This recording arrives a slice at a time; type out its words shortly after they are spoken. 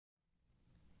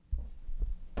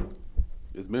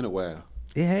It's been a while.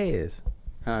 It has.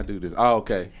 How I do this? Oh,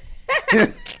 okay.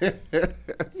 I'm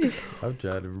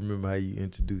trying to remember how you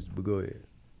introduced, but go ahead.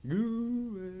 Yeah.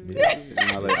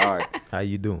 All right. How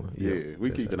you doing? Yeah,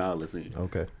 we keeping all this in.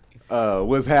 Okay.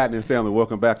 What's happening, family?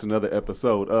 Welcome back to another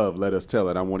episode of Let Us Tell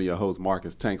It. I'm one of your hosts,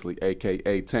 Marcus Tanksley,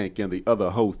 a.k.a. Tank, and the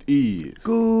other host is...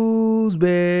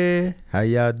 Gooseberry. How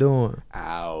y'all doing?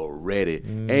 Already.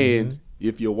 And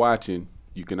if you're watching,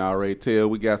 you can already tell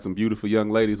we got some beautiful young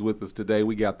ladies with us today.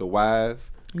 We got the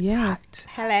wives. Yes.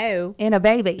 Hello. And a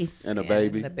baby. And a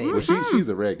baby. And a baby. Well, she's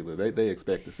a regular. They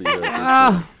expect to see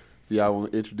her. So y'all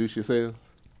want to introduce yourselves?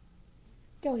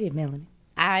 Go ahead, Melanie.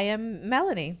 I am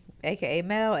Melanie, a.k.a.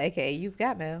 Mel, a.k.a. You've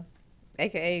Got Mel,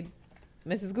 a.k.a.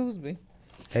 Mrs. Gooseby.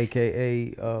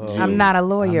 AKA I'm not a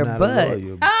lawyer, but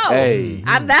Oh, Hey.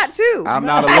 I'm that too. I'm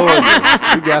not a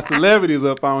lawyer. We got celebrities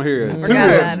up on here. Two Forgot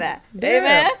of about them. that.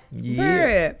 Amen.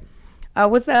 Yeah.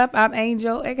 what's up? I'm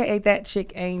Angel, aka that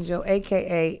chick Angel,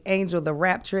 aka Angel the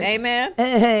Raptress. Amen.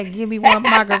 Give me one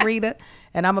margarita,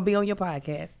 and I'm gonna be on your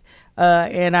podcast.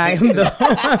 And I am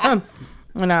the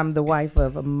and I'm the wife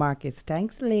of Marcus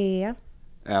Tanksley.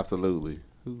 Absolutely.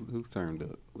 Who's turned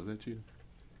up? Was that you?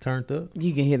 Turned up.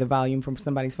 You can hear the volume from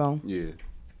somebody's phone. Yeah.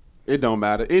 It don't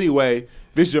matter. Anyway, if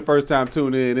this is your first time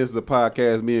tuning in, this is a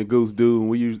podcast me and Goose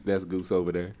do, and that's Goose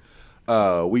over there.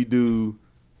 We do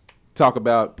talk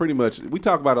about we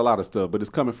talk about a lot of stuff, but it's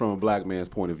coming from a black man's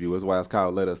point of view. That's why it's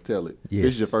called Let Us Tell It. Yes.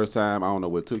 This is your first time. I don't know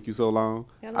what took you so long.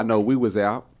 Hello. I know we was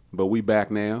out, but we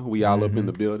back now. We all up in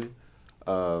the building.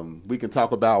 We can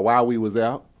talk about why we was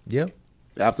out. Yep.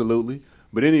 Absolutely.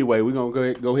 But anyway, we're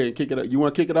going to go ahead and kick it up. You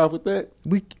want to kick it off with that?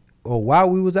 While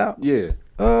we was out? Yeah.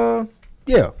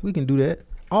 Yeah, we can do that.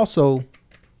 Also,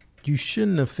 you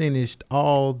shouldn't have finished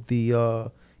all the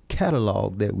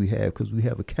catalog that we have, because we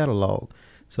have a catalog.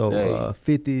 So Hey.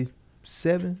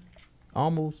 57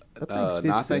 almost.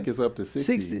 I think it's up to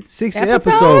 60. 60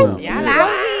 Episodes? episodes. Y'all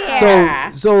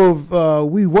out here. So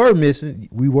we were missing.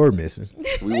 We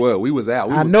We was out.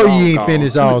 We I was know gone, you ain't gone.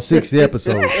 finished all 60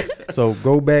 episodes. So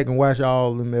go back and watch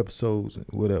all them episodes,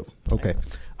 whatever. Okay.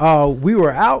 We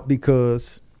were out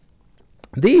because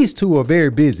these two are very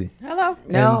busy. Hello.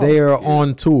 No. And they are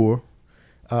on tour.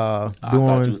 I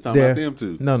thought you was talking about them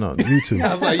two. No, you two.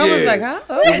 I was like, I was yeah. like, huh?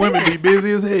 The women be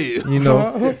busy as hell. You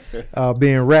know,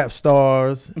 being rap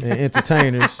stars and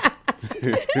entertainers.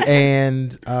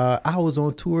 And I was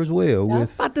on tour as well.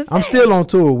 I'm still on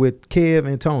tour with Kev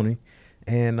and Tony.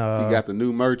 And So you got the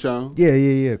new merch on?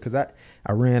 Yeah. Because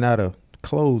I ran out of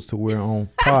clothes to wear on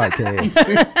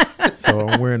podcasts. So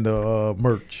I'm wearing the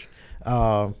merch.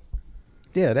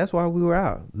 Yeah, that's why we were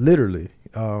out, literally.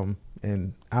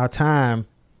 And our time,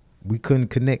 we couldn't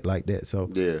connect like that. So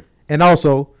Yeah. And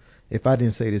also, if I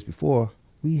didn't say this before,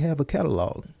 we have a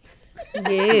catalog.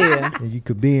 Yeah. And you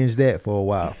could binge that for a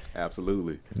while.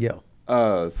 Absolutely. Yeah.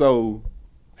 So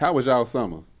how was y'all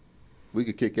summer? We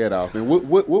could kick that off. And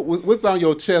what's on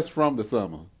your chest from the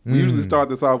summer? We usually start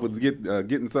this off with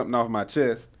getting something off my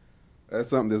chest. That's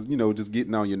something that's, just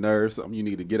getting on your nerves, something you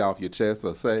need to get off your chest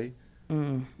or say.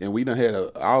 And we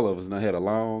all of us done had a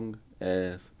long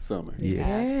ass summer.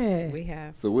 Yeah. We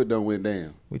have. So what done went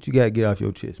down? What you got to get off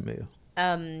your chest, Mel?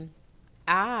 I'm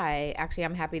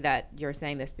happy that you're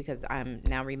saying this, because I'm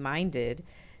now reminded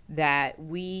that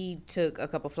we took a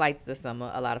lot of flights this summer,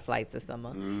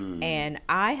 and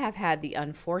I have had the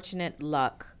unfortunate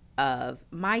luck of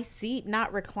my seat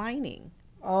not reclining.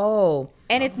 Oh.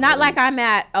 And it's not like I'm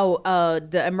at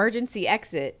the emergency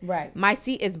exit. Right. My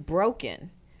seat is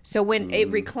broken. So when it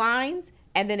reclines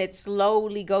and then it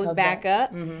slowly goes back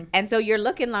up. And so you're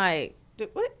looking like,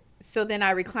 what? So then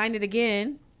I recline it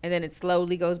again and then it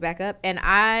slowly goes back up. And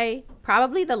I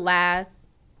probably the last,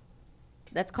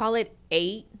 let's call it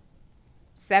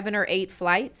 7 or 8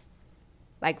 flights,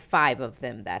 like 5 of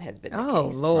them that has been the Oh,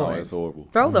 case. Lord. Oh, that's horrible.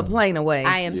 Throw the plane away.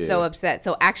 I am so Yeah. upset.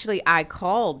 So actually I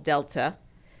called Delta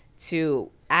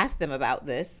to ask them about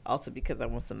this, also because I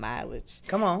want some mileage.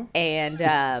 Come on.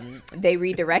 And they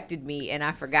redirected me, and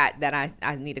I forgot that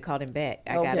I need to call them back.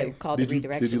 I got to call the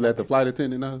redirection. Did you let the flight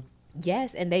attendant know?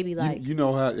 Yes, and they be like, You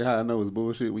know how I know it's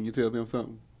bullshit when you tell them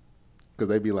something? Because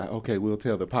they be like, okay, we'll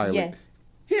tell the pilot. yes.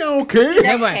 He don't care.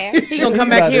 Don't care. He gonna come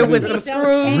back here with some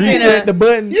screws. Reset the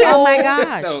button. Oh my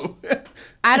gosh. No.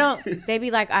 I don't. They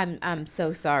be like, I'm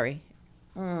so sorry.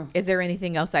 Is there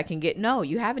anything else I can get? No,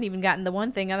 you haven't even gotten the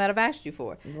one thing that I've asked you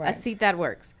for. Right. A seat that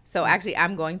works. So actually,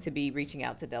 I'm going to be reaching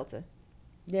out to Delta.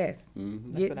 Yes.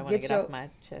 That's what I want to get off my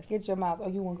chest. Get your miles. Oh,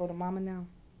 you want to go to Mama now?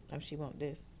 Oh, she won't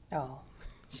this. Oh,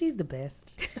 she's the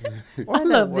best. Or I the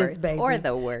love worst. this baby. Or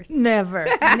the worst. Never.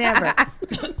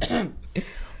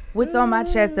 What's on my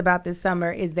chest about this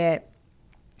summer is that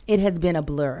it has been a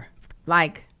blur.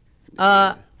 Like,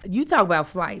 you talk about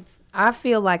flights. I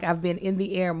feel like I've been in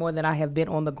the air more than I have been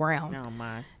on the ground. Oh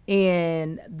my.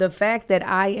 And the fact that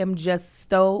I am just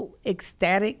so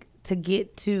ecstatic to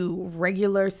get to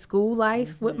regular school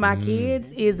life with my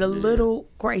kids is a little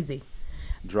crazy.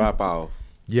 Drop off.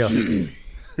 Yeah. Shoot.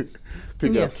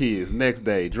 Pick Yeah. up kids. Next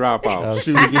day, drop off. Oh,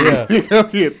 Shoot again. yeah. Pick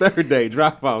up kids. Third day,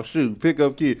 drop off. Shoot. Pick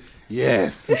up kids.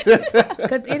 Yes.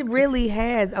 Because it really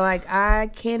has. Like, I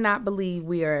cannot believe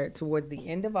we are towards the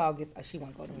end of August. Oh, she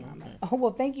won't go to mama. Oh,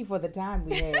 well, thank you for the time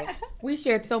we had. We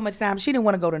shared so much time. She didn't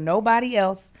want to go to nobody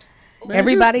else. Man,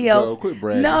 Everybody just else. go. Quit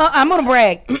bragging. No, I'm going to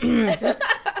brag.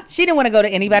 She didn't want to go to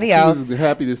anybody else. She was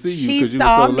happy to see you She because you were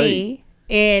saw so late. me,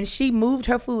 and she moved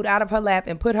her food out of her lap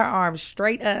and put her arms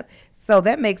straight up. So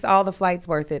that makes all the flights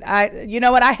worth it. You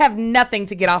know what? I have nothing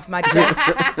to get off my chest.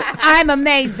 I'm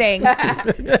amazing.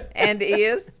 And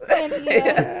is.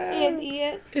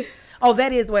 Oh,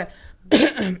 that is where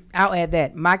I'll add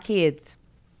that. My kids,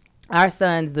 our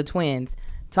sons, the twins,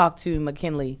 talk to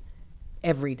McKinley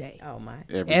every day. Oh my.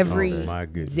 Every Oh, my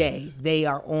goodness. day. They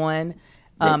are on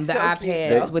the so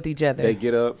iPads cute. with each other. They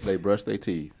get up, they brush their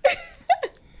teeth.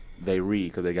 They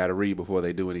read because they got to read before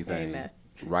they do anything. Amen.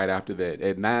 Right after that,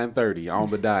 at 9:30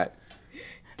 on the dot.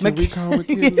 Can we call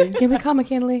McKinley? Can we call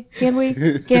McKinley? Can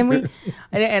we? Can we?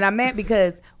 And I'm mad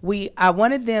because I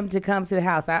wanted them to come to the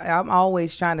house. I'm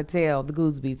always trying to tell the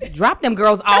Goosebys, drop them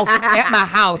girls off at my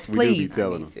house, We do be please.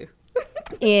 telling them. Too.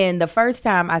 And the first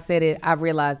time I said it, I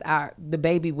realized the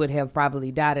baby would have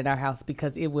probably died in our house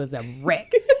because it was a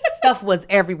wreck. Stuff was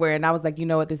everywhere. And I was like, you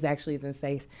know what? This actually isn't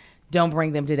safe. Don't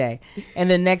bring them today. And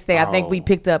the next day, I think we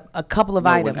picked up a couple of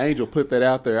items. When Angel put that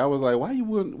out there, I was like,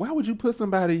 why would you put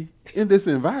somebody in this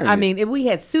environment? I mean, if we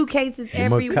had suitcases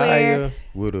everywhere. Micaiah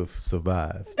would have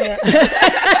survived.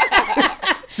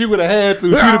 she would have had to.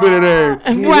 She'd have been in there.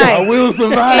 Right. I will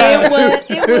survive.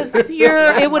 It was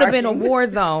pure. It would have been a war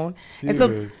zone. And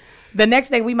so the next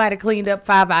day we might have cleaned up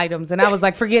 5 items, and I was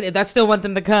like, forget it. I still want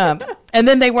them to come. And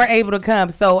then they weren't able to come.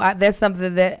 So that's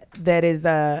something that is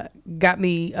got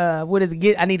me. What is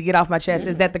it? I need to get off my chest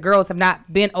is that the girls have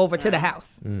not been over to the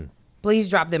house. Please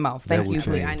drop them off. Thank That you. would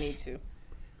change. I need to.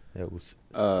 That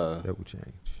would change.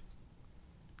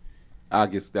 I'll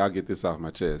get this off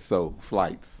my chest. So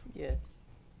flights. Yes.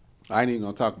 I ain't even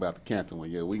gonna talk about the Canton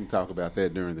one yet. We can talk about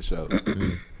that during the show.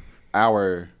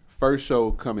 Our first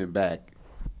show coming back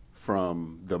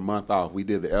from the month off, we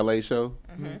did the LA show,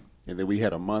 and then we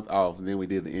had a month off, and then we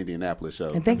did the Indianapolis show.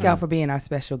 And thank y'all for being our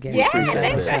special guest. Yeah, Appreciate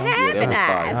thanks that. for Yeah, having that was us.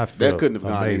 fire. I That felt couldn't have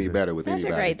gone any amazing. better with Such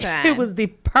anybody. a great time. It was the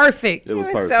perfect. It was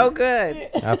It was perfect. so good.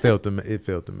 It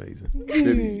felt amazing.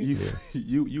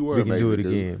 You were We can amazing. do it dude.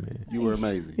 again, man. You were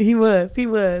amazing. He was.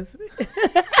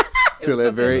 Till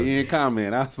that very end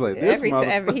comment, I was like, "This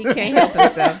mother." He can't help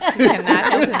himself. He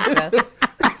cannot help himself.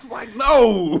 It's like,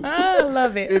 no. I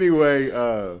love it. Anyway,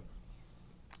 so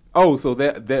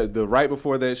that the right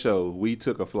before that show, we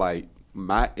took a flight.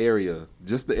 My area,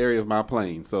 just the area of my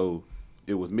plane. So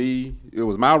it was me. It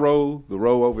was my row, the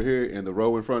row over here, and the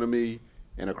row in front of me,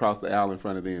 and across the aisle in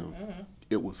front of them.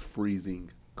 It was freezing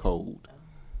cold.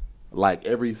 Like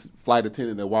every flight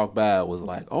attendant that walked by was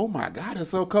like, "Oh my God, it's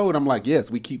so cold." I'm like,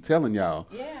 "Yes, we keep telling y'all.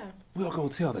 Yeah. We'll go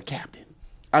tell the captain."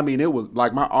 I mean, it was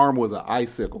like my arm was an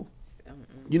icicle.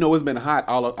 You know, it's been hot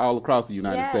all across the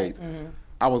United States.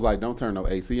 I was like, "Don't turn no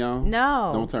AC on.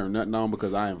 No. Don't turn nothing on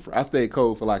because I stayed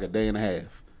cold for like a day and a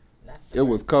half. It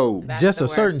was cold. Just the a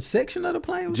certain worst. section of the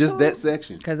plane was Just cold? that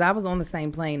section. Because I was on the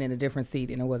same plane in a different seat,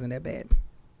 and it wasn't that bad.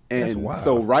 That's And wild.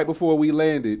 so right before we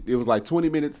landed, it was like 20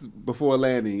 minutes before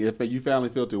landing. If you finally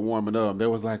felt it warming up, there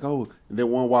was like, oh, and then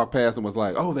one walked past and was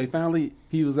like, oh,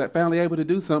 he was finally able to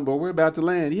do something, but we're about to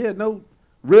land. Yeah, no,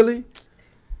 really?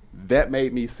 That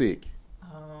made me sick.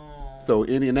 So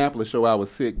Indianapolis show, I was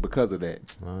sick because of that.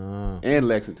 And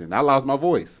Lexington. I lost my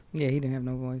voice. Yeah, he didn't have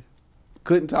no voice.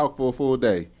 Couldn't talk for a full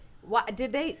day.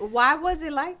 Why was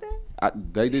it like that?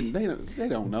 They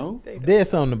don't know. There's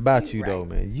something about you though,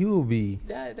 man. You'll be.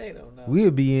 They don't know.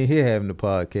 We'll be in here having the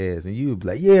podcast, and you'll be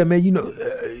like, "Yeah, man, you know."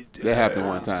 That happened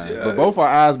one time. But both our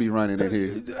eyes be running in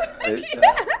here.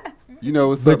 You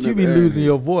know, it's But something you be that- losing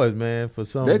your voice, man, for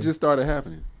some. That just started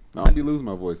happening. I don't be losing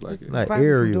my voice like that. like Probably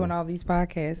from Ariel. doing all these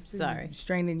podcasts. Sorry.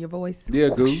 Straining your voice. Yeah,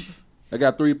 Goose. I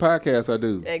got 3 podcasts I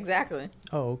do. Exactly.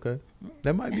 Oh, okay.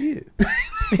 That might be it.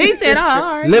 He said, "Oh,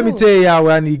 all right." Let me cool." tell y'all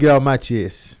what I need to get off my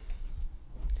chest.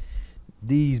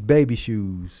 These baby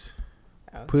shoes.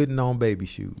 Oh. Putting on baby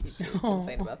shoes.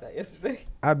 Complained about that yesterday.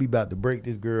 I be about to break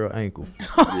this girl ankle.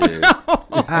 Yeah.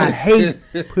 I hate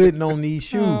putting on these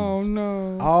shoes. Oh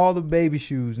no. All the baby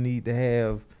shoes need to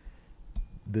have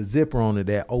the zipper on it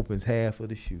that opens half of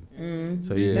the shoe.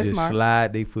 So you That's just smart.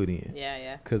 slide their foot in.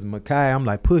 Yeah. Cause Makai, I'm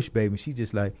like, push, baby. She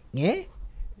just like, yeah.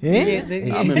 Yeah, And I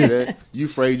she remember just, that. You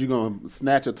afraid you gonna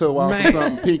snatch a toe off or Man.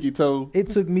 something, pinky toe. it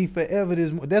took me forever.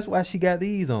 That's why she got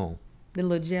these on. The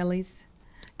little jellies.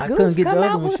 I Goose, couldn't get come the other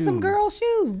out one with some shoes. girl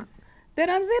shoes that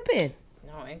unzip it.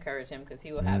 Don't encourage him because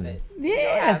he will have it. Yeah.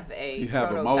 He'll have a You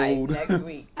have a prototype mold. next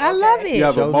week. I love You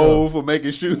have it. a Showed mold for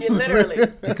making shoes. Literally.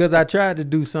 Because I tried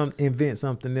to invent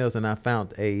something else, and I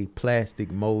found a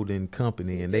plastic molding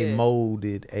company, and they did.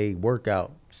 molded a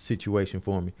workout situation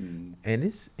for me, Mm. and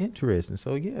it's interesting.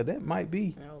 So yeah, that might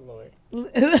be Oh Lord.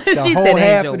 the She whole said,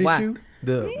 half Angel, of the why?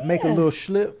 shoe. Make a little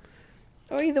slip.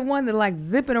 Or either one that like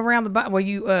zipping around the bottom where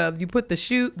you put the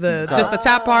shoe, Top. just the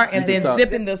top part, and You then can top.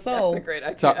 zipping the That's sole. a great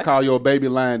idea. Call your baby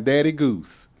line Daddy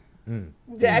Goose.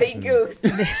 Daddy Goose.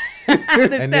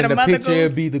 And then the picture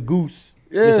would be the goose.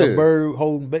 Yeah. It's a bird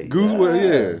holding baby. Goose with,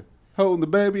 yeah. Holding the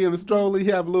baby in the stroller. He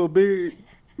have a little beard.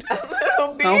 Little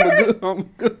On beard. the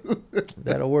goose.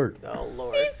 That'll work. Oh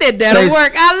Lord. Said that'll Stay-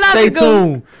 work. I love Stay it. Goose.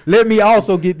 tuned. Let me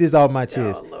also get this off my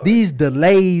chest. Lord. These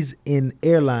delays in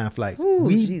airline flights. Ooh,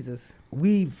 Jesus.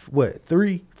 We've what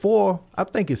 3, 4? I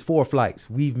think it's 4 flights.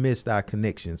 We've missed our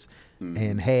connections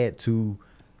and had to.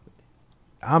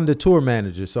 I'm the tour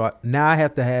manager, so now I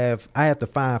have to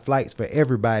find flights for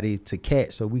everybody to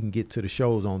catch so we can get to the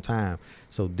shows on time.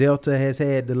 So Delta has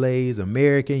had delays,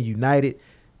 American, United.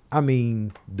 I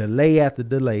mean, delay after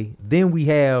delay. Then we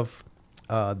have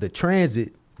the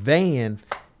transit van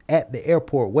at the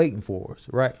airport waiting for us,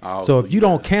 right? Oh, so so if you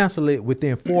don't cancel it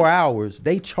within 4 hours,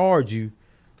 they charge you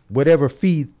whatever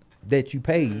fee that you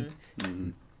paid.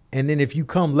 And then if you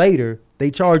come later,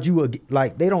 they charge you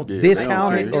like they don't Yeah,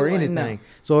 discount they it don't or care. anything. No.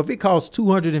 So if it costs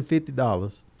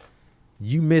 $250,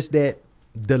 you miss that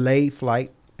delayed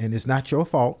flight and it's not your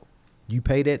fault. You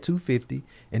pay that $250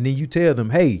 and then you tell them,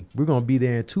 "Hey, we're going to be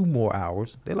there in 2 more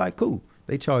hours." They're like, "Cool."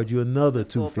 They charge you another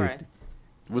Full $250. price.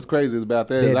 What's crazy about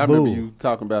that is That I remember bull. you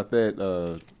talking about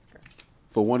that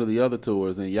for one of the other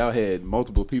tours, and y'all had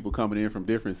multiple people coming in from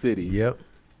different cities. Yep.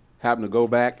 Having to go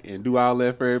back and do all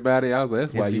that for everybody. I was like,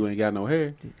 that's why you ain't got no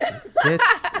hair. That's,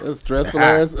 That's stressful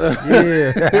ass.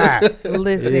 yeah.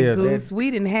 Listen, Yeah, Goose, we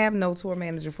didn't have no tour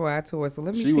manager for our tour, so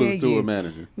let me She tell was tour you.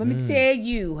 manager. Let me tell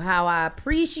you how I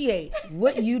appreciate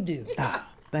what you do.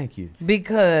 Thank you.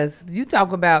 Because you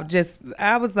talk about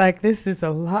I was like, this is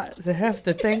a lot to have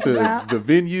to think To about. the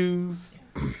venues,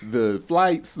 the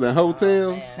flights, the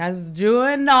hotels. I was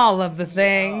doing all of the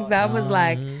things. I was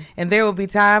like, and there would be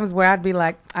times where I'd be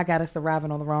like, I got us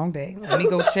arriving on the wrong day. Let me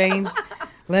go change.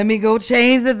 Let me go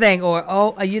change the thing.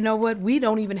 Or, you know what? We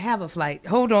don't even have a flight.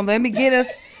 Hold on. Let me get us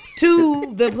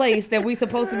to the place that we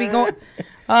supposed to be going.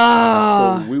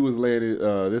 Oh, So we was landed.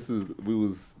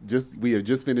 We had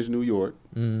just finished New York.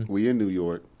 We in New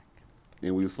York,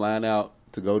 and we was flying out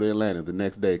to go to Atlanta the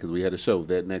next day because we had a show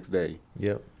that next day.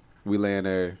 Yep. We land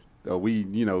there.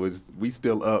 We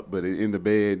still up, but in the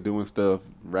bed doing stuff,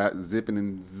 zipping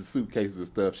in suitcases and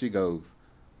stuff. She goes,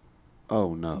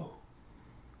 "Oh no,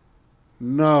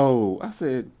 no!" I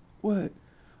said, "What?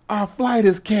 Our flight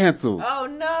is canceled." Oh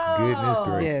no. Goodness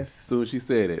gracious. yes. As soon as she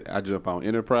said it, I jump on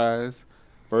Enterprise.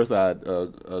 First, I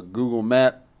Google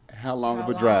Map. How long of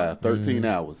a drive? 13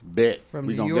 hours. Bet. From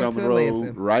We New gonna York get on the to road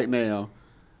Atlanta. right now.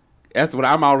 That's what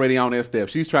I'm already on that step.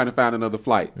 She's trying to find another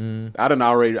flight.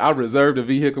 I reserved a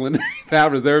vehicle and I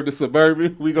reserved a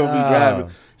Suburban. We gonna be driving.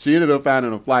 She ended up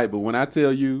finding a flight, but when I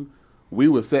tell you, we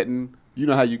were sitting. You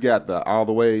know how you got the all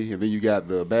the way, and then you got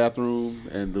the bathroom,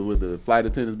 and where the flight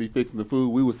attendants be fixing the food.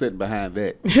 We were sitting behind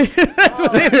that. That's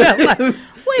what it felt like.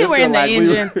 We were in the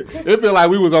engine. It felt like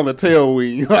we was on the tail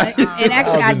wing. And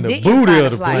actually, I I was in the didn't booty find of a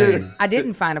the flight. plane. I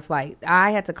didn't find a flight.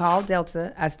 I had to call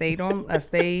Delta. I stayed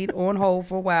on hold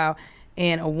for a while,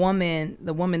 and the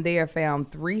woman there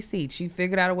found 3 seats. She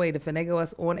figured out a way to finagle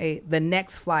us on the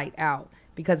next flight out.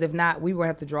 Because if not, we would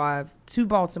have to drive to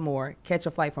Baltimore, catch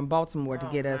a flight from Baltimore to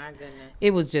get us. My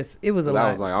goodness. It was a lot. I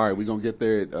was like, all right, we're going to get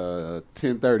there at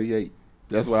 10:38.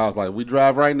 That's what I was like. We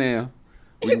drive right now.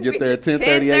 We can get there at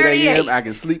 10:38 a.m. I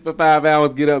can sleep for 5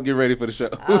 hours, get up, get ready for the show.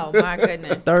 Oh my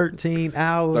goodness. 13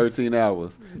 hours. 13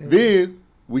 hours. Then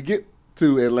we get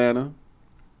to Atlanta.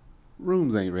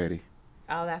 Rooms ain't ready.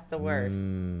 Oh, that's the worst.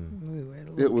 We were at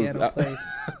a It little was ghetto place.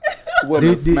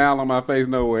 wasn't a smile on my face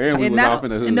nowhere, and we was off in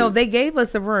the hood. No, they gave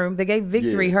us a room. They gave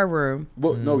Victory Yeah. her room.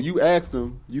 Well, no, you asked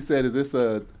them. You said, "Is this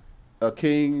a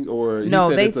king or?" No,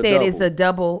 they said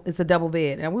double. it's a double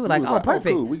bed, and we were like, was oh, like, oh,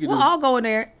 perfect. cool. We could We'll just- all go in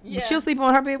there. Yeah. She'll sleep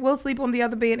on her bed. We'll sleep on the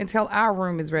other bed until our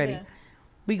room is ready. Yeah.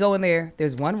 We go in there.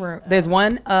 There's one room. There's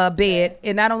one bed,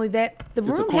 and not only that, the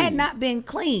It's a room had queen. not been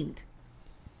cleaned.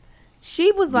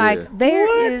 She was like, Yeah.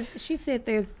 "There is." She said,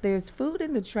 "There's food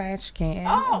in the trash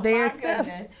can. There's stuff."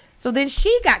 So then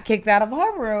she got kicked out of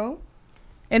her room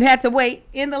and had to wait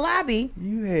in the lobby.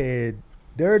 You had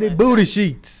dirty booty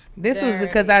sheets. This was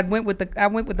because I went with the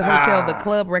hotel the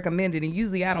club recommended, and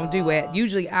usually I don't do it.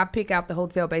 Usually I pick out the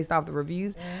hotel based off the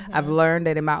reviews. I've learned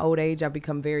that in my old age I've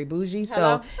become very bougie.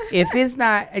 So if it's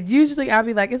not, usually I'll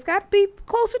be like, it's got to be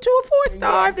closer to a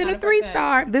 4-star than a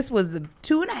 3-star. This was the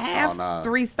 2.5,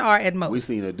 3-star at most. We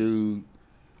seen a dude.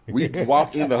 We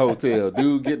walk in the hotel,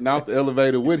 dude getting out the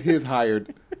elevator with his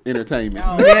hired entertainment.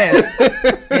 Yes.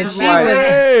 And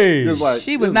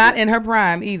she was this not in her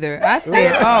prime either. I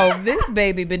said, "Oh, this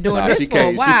baby been doing this for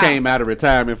a while." She came out of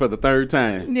retirement for the 3rd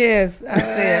time. Yes, I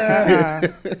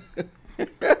said,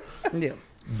 yeah.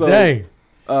 So, Dang.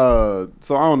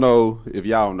 so I don't know if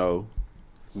y'all know.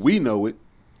 We know it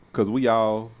because we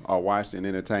all are watched and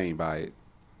entertained by it.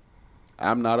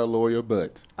 I'm not a lawyer,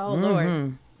 but Oh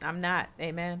Lord, I'm not.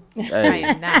 Amen. I hey,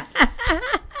 am not.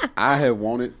 I have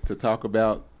wanted to talk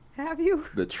about Have you?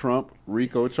 the Trump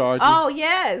RICO charges. Oh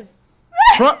yes.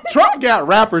 Trump got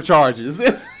rapper charges.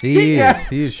 He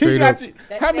is straight up.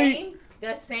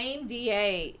 The same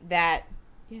DA that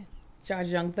Charge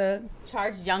Young Thug.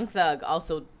 charged Young Thug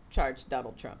also charged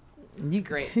Donald Trump. You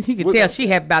great. You can tell she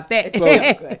had about that.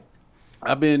 So,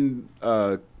 I've been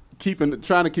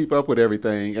trying to keep up with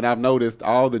everything, and I've noticed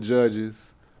all the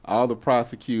judges, all the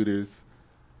prosecutors,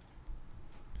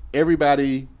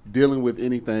 everybody dealing with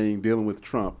anything dealing with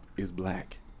Trump is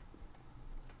black.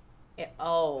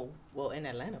 Well, in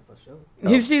Atlanta for sure.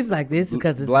 She's like, this is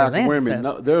because it's Black Atlanta women.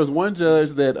 stuff. No, there was one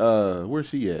judge that where's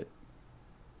she at?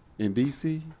 In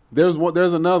D.C. There's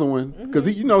another one because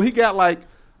he got like,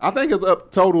 I think it's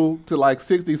up total to like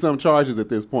 60 some charges at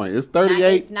this point. It's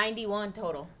 38. It's 91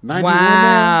 total. 91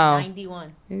 Wow.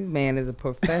 91. This man is a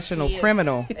professional He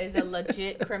criminal. Is a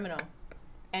legit criminal.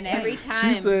 And every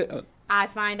time She said, I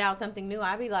find out something new,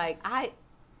 I be like, I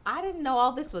didn't know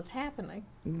all this was happening.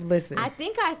 Listen. I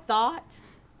think I thought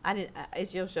I didn't.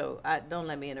 It's your show. Don't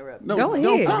let me interrupt. no, Go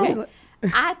don't ahead. talk.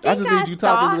 I think I just need you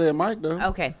talking to that mic though.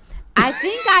 Okay. I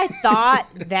think I thought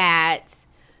that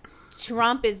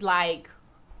Trump is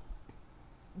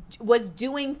was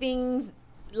doing things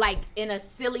like in a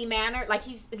silly manner, like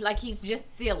he's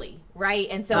just silly, right?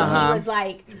 And so he was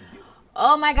like,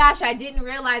 "Oh my gosh, I didn't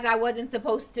realize I wasn't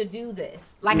supposed to do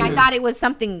this." Like I thought it was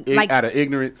something like out of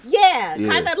ignorance. yeah.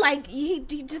 Kind of like he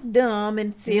just dumb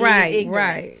and silly, and ignorant.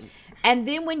 Right. And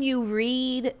then when you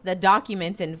read the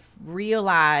documents and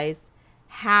realize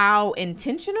how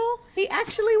intentional he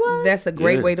actually was, That's a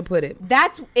great way to put it.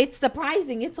 it's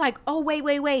surprising. It's like, oh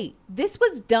wait, this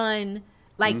was done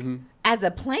like as a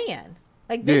plan.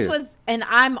 Like this was, and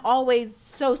I'm always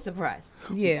so surprised.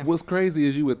 Yeah. What's crazy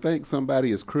is you would think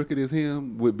somebody as crooked as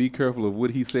him would be careful of what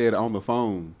he said on the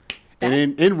phone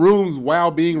and in rooms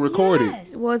while being recorded.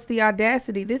 Yes. Well, it's the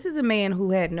audacity. This is a man who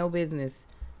had no business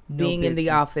being in the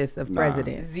office of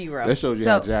president. Zero. That shows you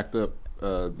how jacked up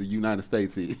the United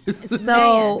States is.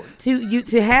 So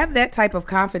to have that type of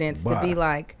confidence to be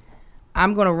like,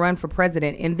 I'm going to run for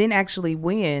president and then actually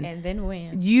win. And then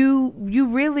win. You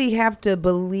really have to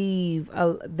believe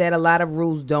that a lot of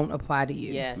rules don't apply to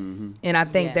you. Yes. And I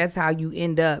think that's how you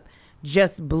end up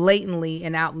just blatantly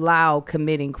and out loud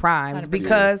committing crimes 100%.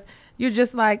 because you're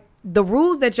just like, the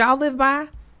rules that y'all live by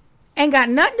ain't got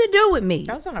nothing to do with me.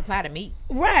 Those don't apply to me.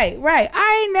 Right.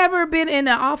 I ain't never been in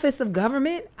the office of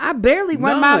government. I barely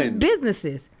run my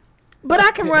businesses. But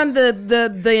I can run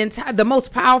the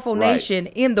most powerful nation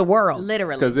in the world.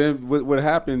 Literally. Because then what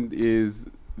happened is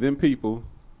them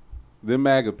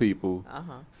MAGA people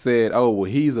said, oh,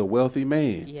 well, he's a wealthy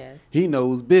man. Yes. He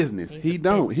knows business. He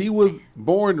don't. He was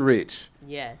born rich.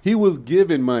 Yes. He was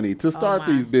given money to start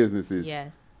these businesses.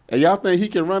 Yes. And y'all think he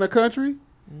can run a country?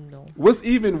 No. What's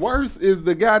even worse is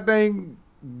the goddamn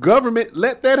government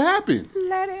let that happen.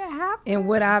 Let it happen. And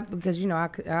because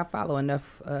I follow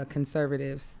enough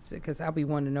conservatives because I'll be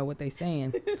wanting to know what they're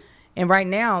saying. And right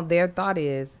now their thought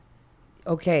is,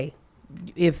 okay,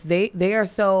 if they are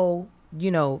so,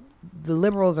 the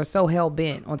liberals are so hell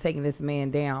bent on taking this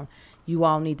man down, you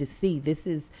all need to see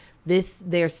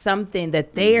there's something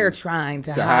that they're trying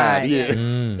to hide.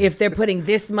 If they're putting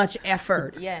this much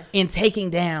effort in taking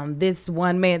down this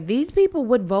one man, these people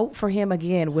would vote for him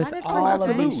again with 100%. all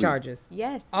of these charges.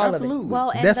 Yes. All of it.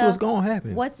 Well, and That's what's going to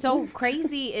happen. What's so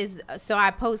crazy is, so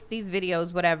I post these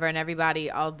videos, whatever, and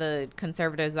everybody, all the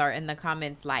conservatives are in the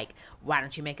comments like, why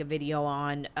don't you make a video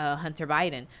on Hunter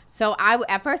Biden? So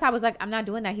at first I was like, I'm not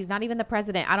doing that. He's not even the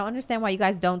president. I don't understand why you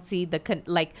guys don't see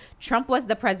Trump was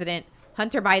the president.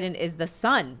 Hunter Biden is the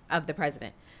son of the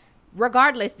president.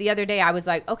 regardless, the other day I was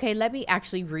like, okay, let me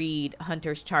actually read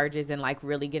Hunter's charges and like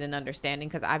really get an understanding,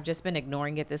 because I've just been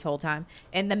ignoring it this whole time.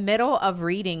 In the middle of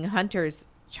reading Hunter's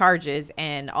charges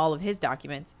and all of his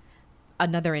documents,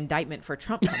 another indictment for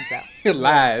Trump comes out.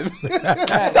 Live. So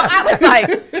I was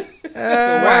like,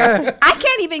 I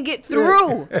can't even get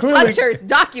through Hunter's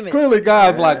documents. Clearly,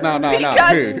 God's like, no.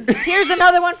 Because here's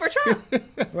another one for Trump.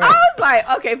 I was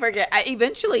like, okay, forget.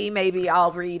 Eventually, maybe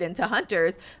I'll read into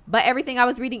Hunter's, but everything I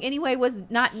was reading anyway was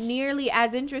not nearly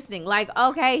as interesting. Like,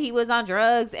 okay, he was on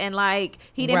drugs and like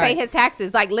he didn't pay his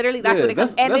taxes. Like literally, that's what it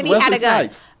comes. And then he had a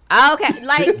gun. Snipes. Okay,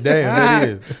 like damn, that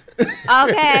is.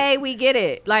 Okay, we get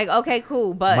it. Like, okay,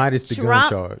 cool, but minus the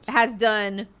Trump gun charge has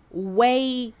done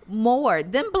way more.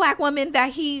 Them black women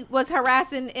that he was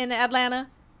harassing in Atlanta,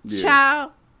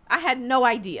 child, I had no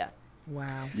idea.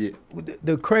 Wow. Yeah.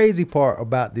 The crazy part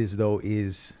about this though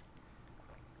is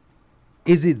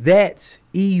it that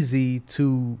easy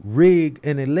to rig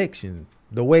an election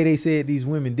the way they said these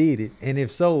women did it? And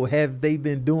if so, have they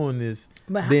been doing this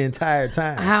the entire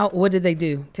time? What did they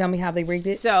do? Tell me how they rigged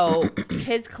it. So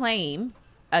his claim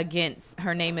against,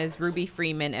 her name is Ruby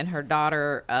Freeman and her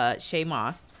daughter Shay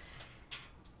Moss.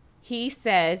 He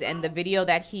says, and the video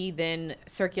that he then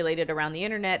circulated around the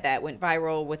internet that went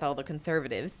viral with all the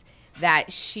conservatives,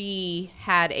 that she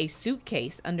had a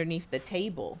suitcase underneath the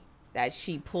table that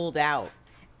she pulled out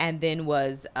and then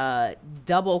was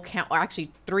double count, or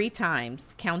actually 3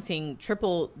 times counting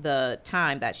triple the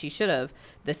time that she should have,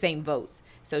 the same votes.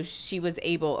 So she was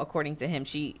able, according to him,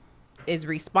 she is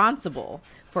responsible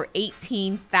for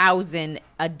 18,000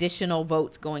 additional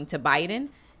votes going to Biden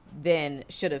than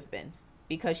should have been,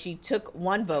 because she took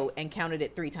one vote and counted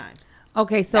it 3 times.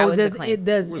 Okay, so does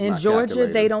in Georgia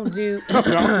they don't do?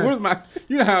 Where's my?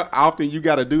 You know how often you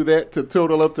got to do that to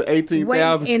total up to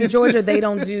 18,000. In Georgia they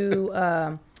don't do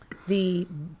the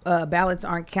ballots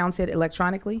aren't counted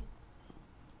electronically.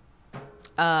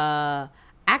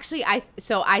 Actually,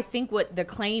 I think what the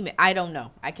claim, I don't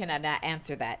know. I cannot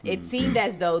answer that. It seemed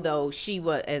as though she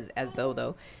was as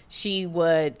though she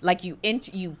would, like,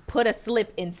 you put a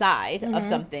slip inside of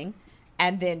something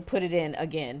and then put it in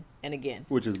again and again,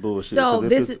 which is bullshit. So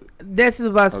this is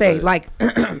what I say. Like,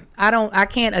 I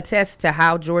can't attest to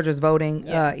how Georgia's voting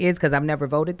is, because I've never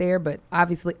voted there. But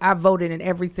obviously, I voted in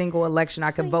every single election I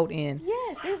could vote in.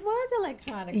 Yes, it was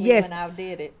electronically when I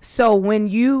did it. So when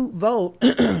you vote,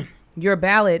 your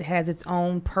ballot has its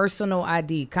own personal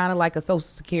ID, kind of like a social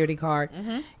security card.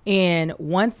 And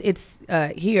once it's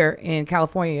here in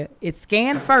California, it's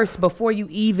scanned first before you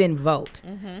even vote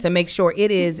to make sure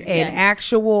it is an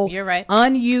actual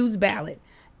unused ballot.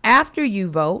 After you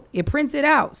vote, it prints it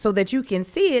out so that you can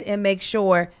see it and make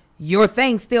sure your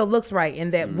thing still looks right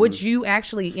and that what you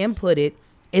actually inputted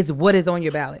is what is on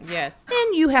your ballot. Yes.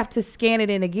 Then you have to scan it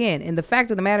in again. And the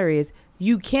fact of the matter is,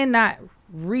 you cannot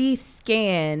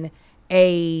rescan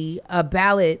a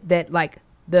ballot that, like,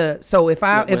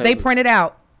 if they print it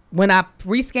out, when I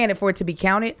rescan it for it to be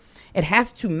counted, it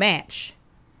has to match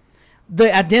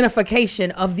the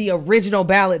identification of the original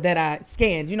ballot that I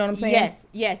scanned. You know what I'm saying?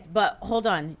 Yes, but hold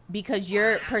on, because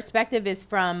your perspective is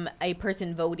from a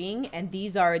person voting, and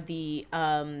these are the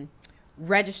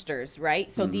registers,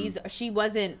 right? So she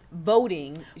wasn't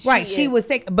voting, she was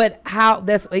sick. But how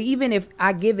that's, even if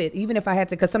I give it, even if I had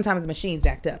to, because sometimes machines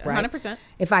act up, right? 100%.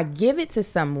 If I give it to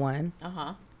someone,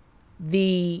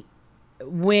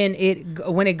 when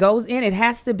it goes in, it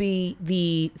has to be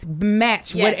the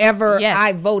match whatever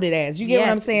I voted as. You get what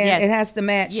I'm saying? It has to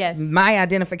match my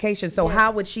identification. So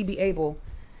how would she be able?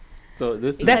 So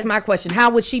that's my question. How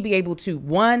would she be able to,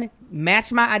 one,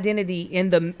 match my identity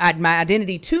in my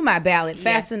identity to my ballot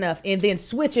fast enough, and then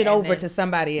switch it over to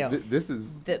somebody else? This is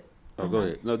go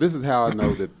ahead. No, this is how I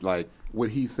know that, like,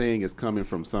 what he's saying is coming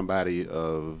from somebody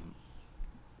of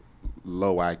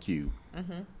low IQ.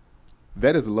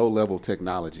 That is low-level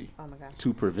technology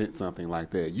to prevent something like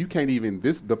that. You can't even,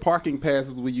 the parking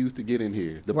passes we used to get in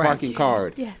here, the parking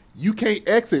card, you can't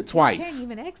exit twice. You can't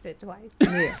even exit twice.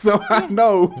 So I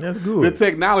know the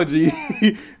technology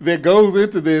that goes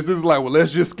into this is like, well,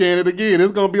 let's just scan it again.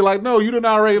 It's going to be like, no, you done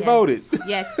already voted.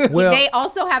 Yes. Well, they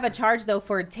also have a charge, though,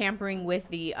 for tampering with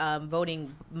the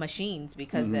voting machines,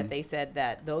 because that they said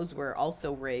that those were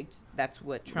also rigged. That's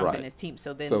what Trump and his team.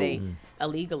 So then they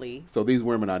illegally. So these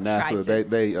women are NASA.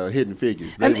 They hidden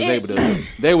figures.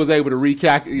 They was able to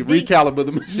recalibrate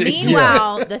the machine.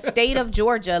 Meanwhile, the state of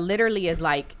Georgia literally is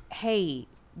like, hey,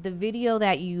 the video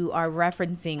that you are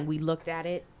referencing, we looked at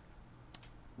it.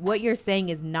 What you're saying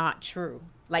is not true.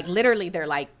 Like, literally, they're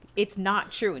like, it's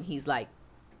not true. And he's like,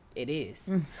 it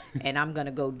is. And I'm going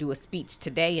to go do a speech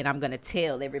today, and I'm going to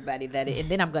tell everybody that and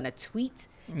then I'm going to tweet.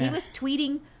 He was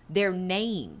tweeting their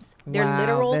names, their Wow,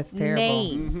 literal that's terrible.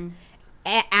 names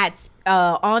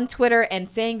on Twitter and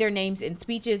saying their names in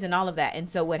speeches and all of that. And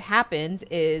so what happens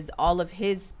is all of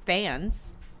his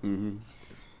fans,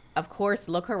 of course,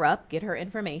 look her up, get her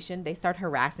information. They start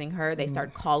harassing her. They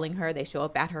start calling her. They show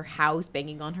up at her house,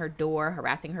 banging on her door,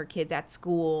 harassing her kids at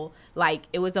school. Like,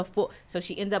 it was a full. So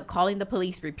she ends up calling the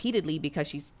police repeatedly because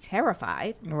she's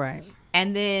terrified. Right.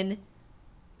 And then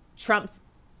Trump's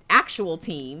actual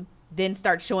team then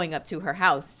starts showing up to her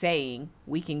house saying,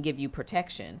 we can give you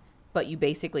protection, but you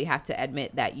basically have to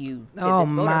admit that you did Oh this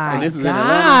voter my fraud. And this is in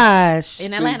Atlanta. gosh.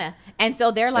 In Atlanta. And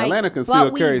so they're like, Atlanta can still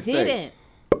but we carry state. didn't.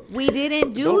 We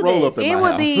didn't do Don't roll this. up in It my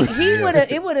would house.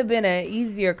 be it would have been an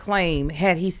easier claim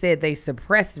had he said they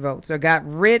suppressed votes or got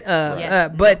rid of.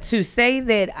 Yes. But to say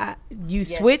that you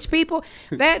switch people,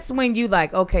 that's when you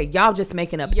like, okay, y'all just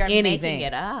making up You're anything. making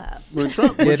it up. When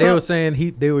Trump, Yeah, when they Trump- were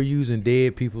saying they were using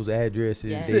dead people's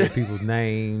addresses, Yes. dead people's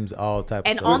names, all type of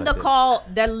And stuff. on the like that. call,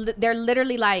 they're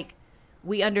literally like,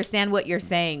 we understand what you're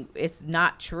saying. It's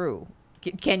not true.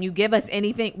 Can you give us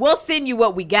anything? We'll send you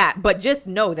what we got, but just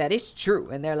know that it's true.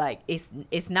 And they're like,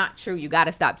 it's not true. You got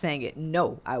to stop saying it.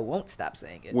 No, I won't stop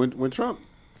saying it. when Trump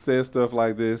says stuff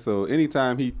like this, so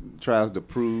anytime he tries to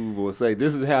prove or say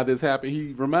this is how this happened,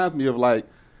 he reminds me of like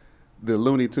the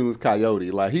Looney Tunes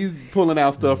Coyote. Like, he's pulling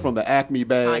out stuff from the Acme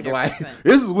bag. 100%. Like,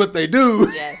 this is what they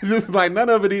do. Yes. It's just like none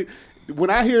of it.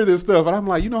 When I hear this stuff, and I'm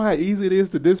like, you know how easy it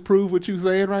is to disprove what you're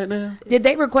saying right now? Did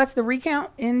they request the recount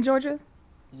in Georgia?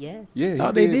 Yes. Yeah, he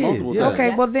Oh, they did, multiple yeah. times. Okay,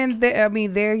 Yes. well then,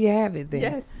 there you have it. Then.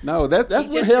 Yes. No, that's He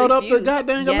what just held up the refused.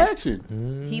 goddamn Yes.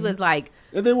 election. He was like,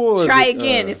 And then what was try it?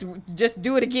 again. It's just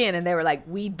do it again. And they were like,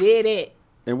 we did it.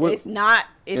 And what? It's not.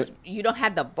 It's you don't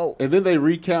have the vote. And then they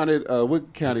recounted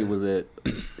what county was it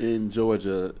in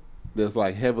Georgia that's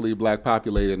like heavily black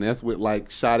populated, and that's what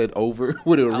like shot it over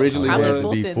what it originally Probably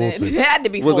was. Be Fulton. Fulton. It had to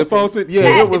be Was Fulton. it Fulton? Yeah,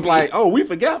 Had it to was be. like, oh, we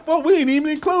forgot, folks. We didn't even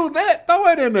include that. Throw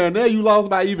it in there. Now you lost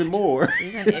by even more.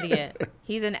 He's an idiot.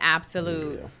 He's an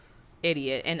absolute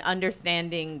idiot. And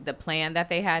understanding the plan that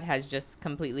they had has just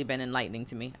completely been enlightening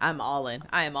to me. I'm all in.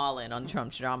 I am all in on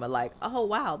Trump's drama. Like, oh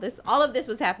wow, all of this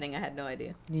was happening. I had no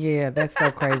idea. Yeah, that's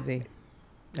so crazy.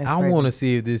 That's I crazy. want to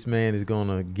see if this man is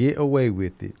gonna get away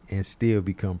with it and still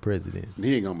become president.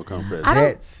 He ain't gonna become I president. don't-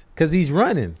 That's because he's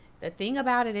running. The thing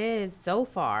about it is, so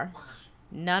far,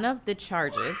 none of the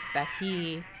charges that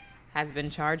he has been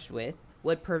charged with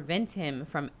would prevent him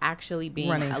from actually being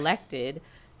Running. elected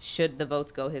should the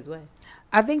votes go his way.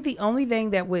 I think the only thing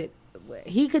that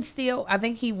he could still, I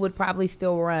think he would probably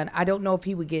still run. I don't know if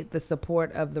he would get the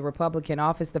support of the Republican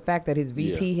office. The fact that his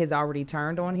VP has already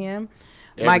turned on him,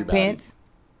 Mike Everybody. Pence,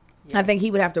 I think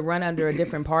he would have to run under a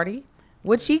different party,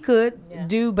 which he could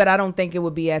do, but I don't think it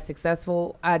would be as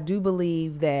successful. I do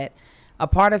believe that a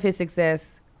part of his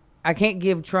success, I can't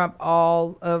give Trump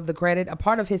all of the credit. A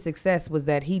part of his success was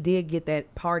that he did get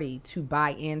that party to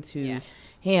buy into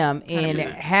him, and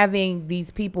 100%. having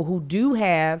these people who do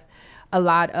have a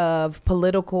lot of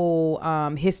political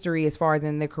history as far as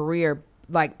in their career,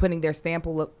 like putting their stamp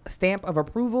of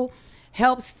approval,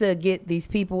 helps to get these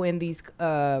people in these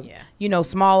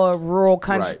smaller rural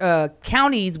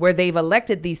counties where they've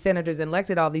elected these senators and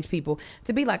elected all these people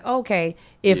to be like, okay,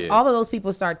 if all of those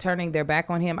people start turning their back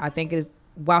on him, I think it is,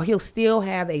 while he'll still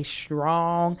have a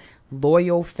strong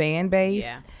loyal fan base,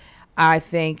 I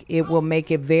think it will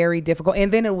make it very difficult,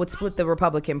 and then it would split the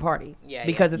Republican Party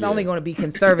because it's only going to be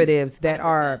conservatives that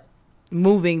are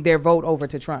moving their vote over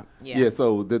to Trump. Yeah,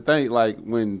 so the thing, like,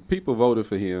 when people voted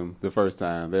for him the first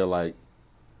time, they're like,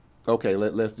 okay,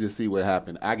 let's just see what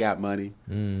happened. I got money.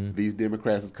 These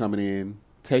Democrats is coming in,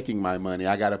 taking my money.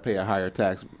 I got to pay a higher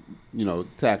tax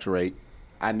rate.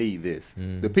 I need this.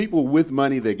 The people with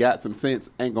money that got some sense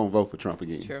ain't going to vote for Trump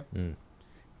again. True.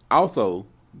 Also,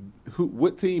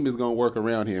 what team is going to work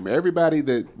around him? Everybody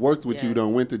that works with you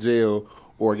done went to jail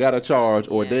or got a charge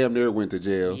or damn near went to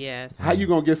jail. Yes. How you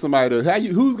gonna get somebody to?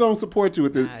 Who's gonna support you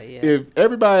with this? If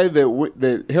everybody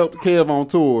that helped Kev on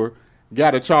tour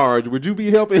got a charge, would you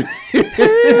be helping? Greg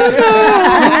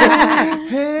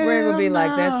would be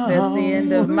like, that's the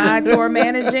end of my tour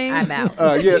managing. I'm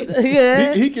out.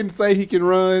 He can say he can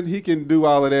run, he can do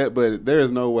all of that, but there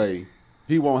is no way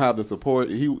he won't have the support.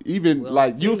 You'll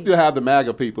still have the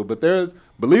MAGA people, but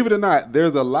believe it or not,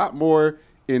 there's a lot more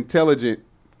intelligent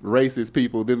racist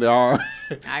people than there are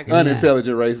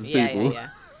unintelligent racist people. Yeah.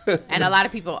 And a lot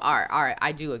of people are.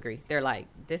 I do agree. They're like,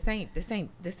 this ain't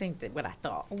what I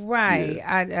thought. Right.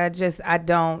 Yeah.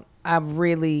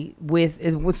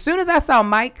 As soon as I saw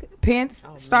Mike Pence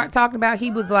start talking about, he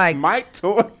was like, Mike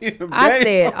tore him I down.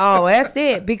 said, oh, that's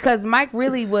it. Because Mike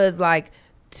really was like,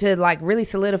 to like really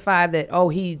solidify that,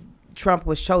 he's Trump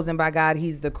was chosen by God.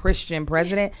 He's the Christian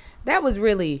president. That was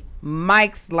really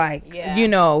Mike's, like, you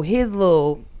know, his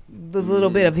little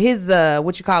bit of his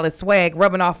swag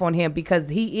rubbing off on him, because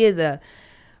he is a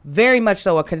very much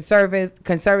so a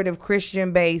conservative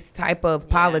Christian based type of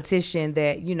politician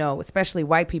that, you know, especially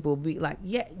white people be like,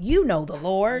 yeah, you know the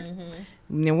Lord.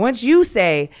 And then once you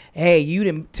say, hey, you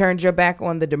done turned your back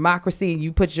on the democracy and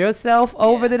you put yourself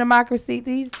over the democracy,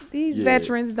 these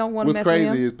veterans don't want to mess with him.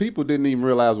 What's crazy is people didn't even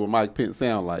realize what Mike Pence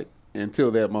sound like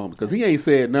until that moment, because he ain't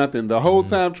said nothing the whole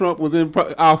time Trump was in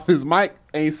office. Mike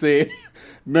ain't said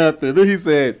nothing. Then he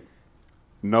said,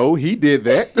 no, he did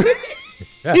that.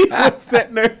 He was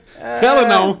sitting there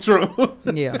telling on Trump.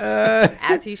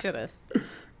 As he should have.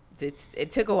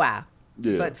 It took a while,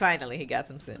 but finally he got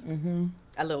some sense.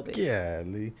 A little bit.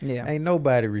 Ain't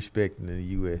nobody respecting the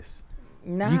U.S.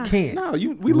 Nah. You can't. No,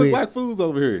 we look like fools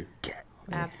over here.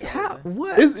 Absolutely.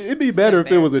 What? It'd be better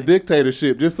if it was a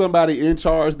dictatorship, just somebody in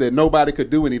charge that nobody could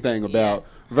do anything about,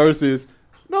 versus,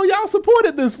 no, y'all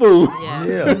supported this fool.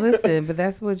 Listen, but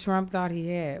that's what Trump thought he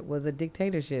had, was a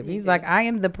dictatorship. He's like, I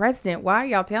am the president. Why are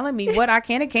y'all telling me what I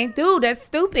can and can't do? That's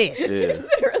stupid.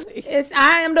 Literally.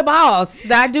 I am the boss.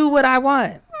 I do what I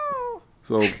want.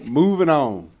 So moving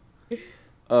on.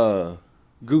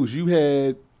 Goose, you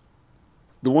had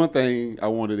the one thing I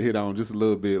wanted to hit on just a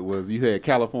little bit was you had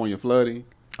California flooding.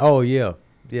 Oh yeah.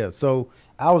 So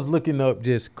I was looking up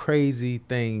just crazy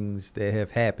things that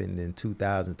have happened in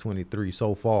 2023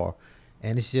 so far,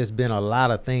 and it's just been a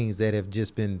lot of things that have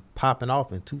just been popping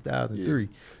off in 2003,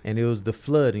 and it was the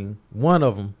flooding. One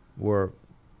of them where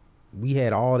we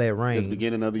had all that rain at the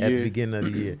beginning of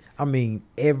the year. I mean,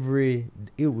 it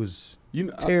was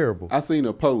terrible. I seen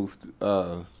a post.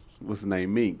 What's his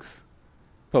name? Minx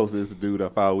posted. This dude I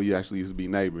follow. We actually used to be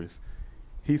neighbors.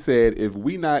 He said, if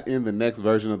we not in the next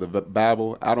version of the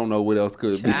Bible, I don't know what else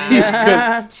could be.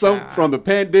 From the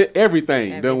pandemic,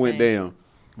 everything done went down.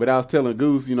 But I was telling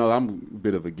Goose, you know, I'm a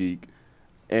bit of a geek,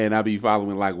 and I be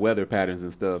following like weather patterns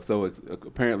and stuff. So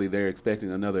apparently they're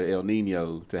expecting another El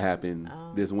Nino to happen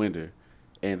this winter,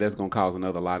 and that's gonna cause a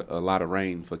lot of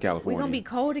rain for California. We're gonna be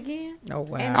cold again. Oh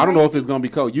wow! I don't know if it's gonna be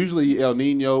cold. Usually El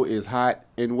Nino is hot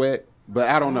and wet, but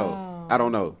I don't know. I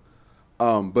don't know.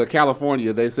 But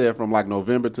California, they said from like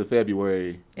November to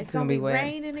February, it's gonna be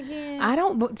raining again. I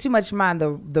don't too much mind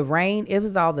the rain. It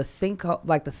was all the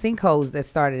sinkholes that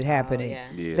started happening.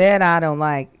 That I don't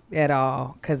like at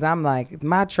all, because I'm like,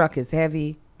 my truck is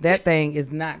heavy. That thing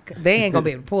is not. They ain't gonna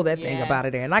be able to pull that thing up out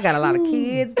of there. And I got a lot of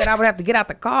kids that I would have to get out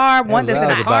the car. One that's in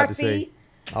a car seat.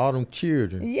 All them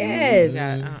children. Yes.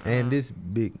 And this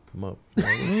big mother.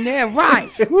 Yeah, right.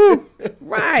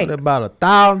 Right. What about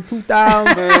 1,000,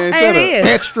 2,000? It is.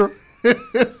 Extra.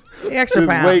 Extra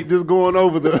pounds. Weight just going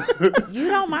over the. You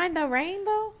don't mind the rain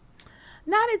though?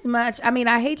 Not as much. I mean,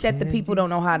 I hate that the people don't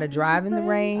know how to drive in the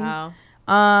rain. Oh.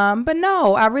 But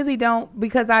no, I really don't,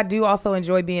 because I do also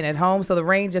enjoy being at home. So the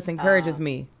rain just encourages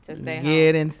me to stay home.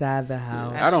 Get inside the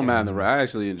house. I don't mind the rain. I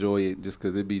actually enjoy it just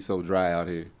because it be so dry out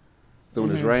here. So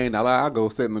when it's rain, I'll go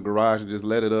sit in the garage and just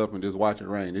let it up and just watch it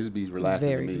rain. It just be relaxing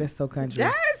to me. That's so country.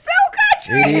 That's so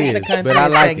country. It is, but I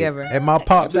like it. At my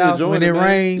pop's house, when it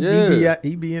rains,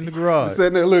 he be in the garage.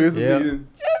 Sitting there, look, just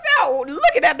out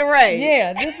looking at the rain.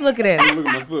 Yeah, just looking at it. Look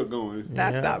at my foot going.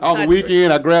 That's not On the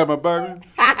weekend, I grab my burger.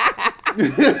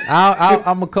 I'm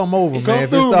gonna come over, man.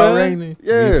 If it start raining, we be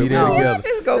there together.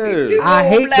 Just go get two I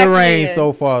hate black the rain men.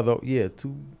 so far, though. Yeah,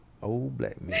 two old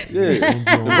black men. Yeah,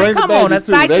 come on, a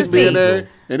sight to see.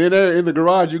 And in there in the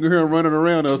garage, you can hear them running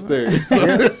around upstairs.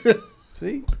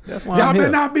 See, that's why y'all I'm better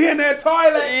here. not be in that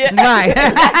toilet. Right.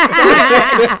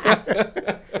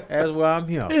 That's why I'm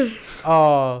here.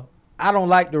 I don't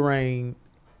like the rain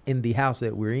in the house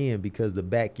that we're in, because the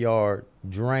backyard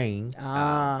drain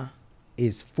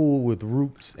is full with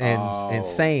roots and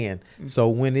sand. So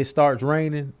when it starts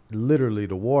raining, literally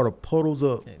the water puddles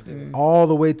up all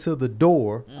the way to the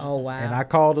door. Oh wow! And I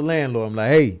call the landlord. I'm like,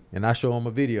 hey, and I show him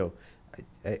a video.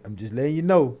 Hey, I'm just letting you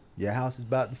know, your house is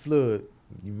about to flood.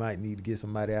 You might need to get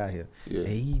somebody out here. Yeah. And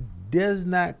he does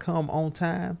not come on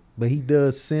time, but he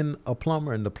does send a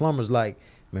plumber, and the plumber's like,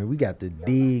 man, we got to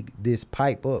dig this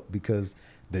pipe up, because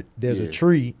there's a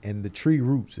tree, and the tree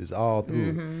roots is all through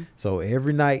it. So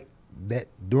every night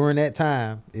during that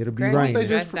time, it'll be raining. Why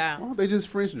don't they just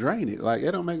French drain it? Like,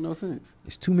 it don't make no sense.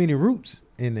 It's too many roots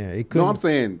in there. No, I'm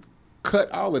saying cut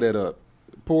all of that up.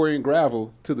 Pour in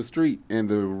gravel to the street, and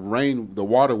the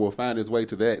water will find its way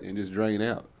to that and just drain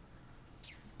out.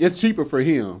 It's cheaper for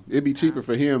him. It'd be cheaper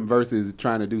for him versus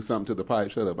trying to do something to the pipe.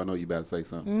 Shut up. I know you about to say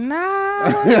something.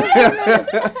 No.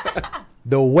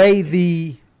 The way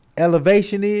the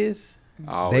elevation is,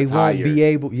 Oh, they it's won't higher. be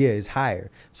able. Yeah, it's higher.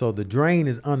 So the drain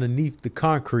is underneath the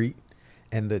concrete,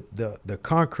 and the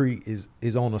concrete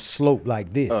is on a slope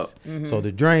like this. Up. So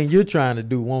the drain you're trying to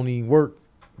do won't even work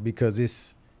because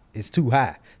it's too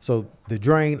high. So the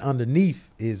drain underneath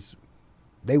is,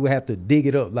 they would have to dig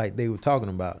it up like they were talking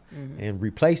about and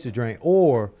replace the drain,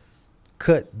 or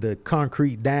cut the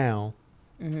concrete down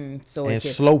So and it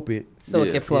can, slope it. so it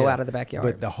Yeah. can flow Yeah. out of the backyard.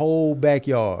 But the whole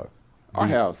backyard Our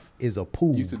house is a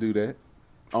pool. used to do that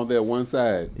on that one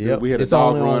side. Yep. We had a It's dog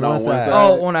only on run on one one side.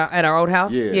 side. oh, at our old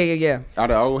house. Yeah. Yeah. Out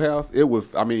of the old house, it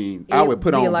was. I mean, I It would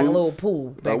put be on like a boots, little pool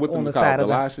back what on them the called, side of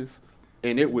the- galoshes,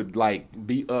 and it would like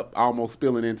be up, almost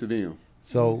spilling into them.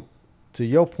 So, to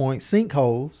your point,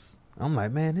 sinkholes. I'm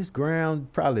like, man, this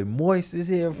ground probably moist as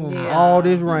hell from Yeah. all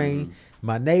this rain.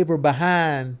 My neighbor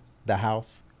behind the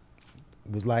house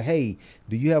was like, hey,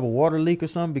 do you have a water leak or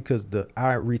something? Because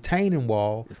our retaining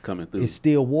wall It's coming through. is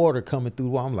still water coming through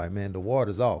the wall. I'm like, man, the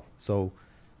water's off. So,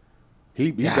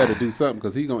 He better do something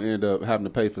because he gonna end up having to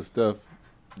pay for stuff,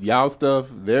 y'all stuff,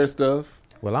 their stuff.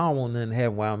 well, I don't want nothing to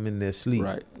happen while I'm in there sleep.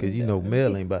 Right. Because,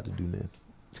 Mel ain't about to do nothing.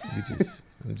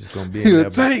 I'm just going to be in there.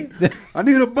 Tank, I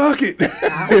need a bucket.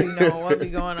 I don't even know what be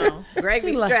going on. Greg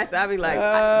be stressed. I'll be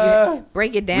like,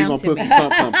 break it We down gonna to put me. some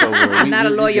sump pumps over there. I'm not a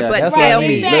lawyer, but That's what I tell need.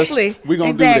 me. Exactly. We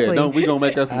gonna do Exactly. that. Don't we gonna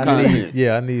make us some I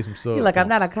content? need some sub. You're like, I'm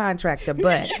not a contractor,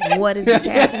 but what is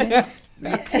happening?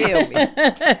 You tell me.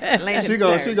 Layman's She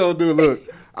terms. gonna do. Look,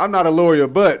 I'm not a lawyer,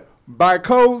 but by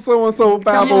code so and so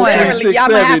Come on. 50367, Y'all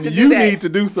gonna have to do you that. need to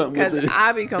do something with Because it.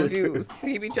 I be confused.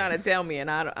 He be trying to tell me,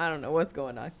 and I don't know what's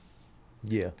going on.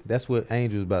 Yeah, that's what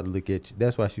Angel was about to look at you.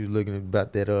 That's why she was looking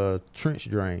about that trench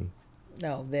drain.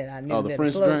 No, that I knew Oh, the that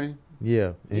French slope. drain.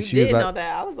 Yeah, and You she was did like, know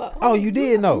that. I was like, oh, you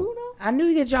did know. I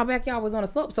knew that y'all backyard was on a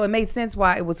slope, so it made sense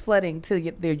why it was flooding to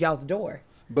y'all's door.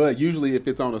 But usually, if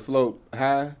it's on a slope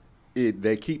high,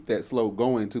 they keep that slope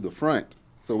going to the front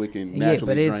so it can Yeah,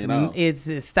 but naturally drain off.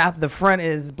 it's stopped. The front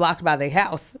is blocked by the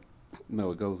house. No,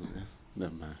 it goes.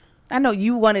 Never mind. I know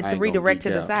you wanted I to ain't gonna redirect to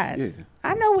geek the out. sides. Yeah.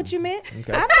 I know what you meant.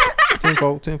 Okay.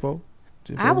 Tenfold.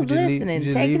 I was We just listening, we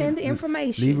just taking leave in the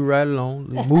information. Leave it right alone.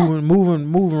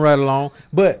 moving right along.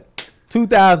 But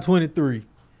 2023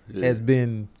 has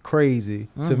been crazy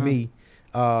to me.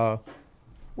 Well,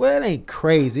 it ain't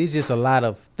crazy. It's just a lot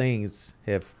of things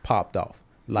have popped off.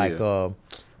 Like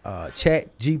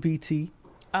Chat GPT.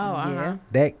 Oh,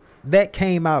 That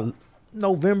came out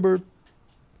November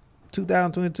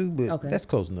 2022, but Okay. that's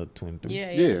close enough to 23.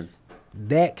 Yeah,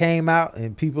 That came out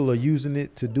and people are using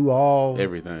it to do all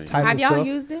everything. type Have of y'all stuff.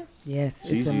 used it? Yes,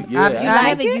 She's- it's yeah, I You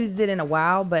haven't like it? used it in a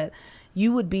while, but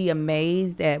you would be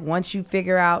amazed at once you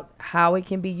figure out how it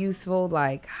can be useful,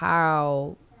 like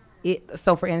how it.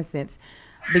 So, for instance,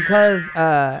 because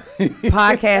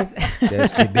podcast,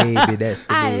 That's the baby. That's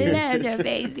the I baby. love your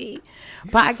baby.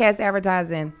 Podcast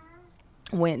advertising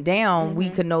went down. We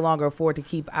could no longer afford to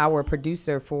keep our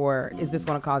producer for. Is this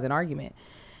going to cause an argument?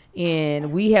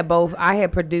 And we had both. I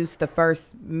had produced the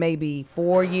first maybe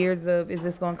 4 years of Is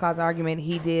This Going to Cause an Argument?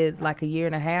 He did like a year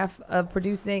and a half of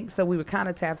producing. So we were kind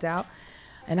of tapped out.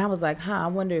 And I was like, I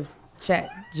wonder if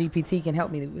Chat GPT can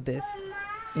help me with this.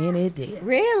 And it did.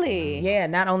 Really? Yeah,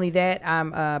 not only that,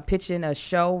 I'm pitching a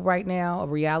show right now, a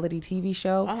reality TV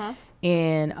show.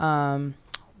 And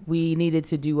we needed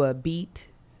to do a beat,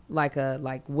 like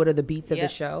what are the beats of the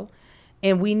Yep. show?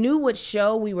 And we knew what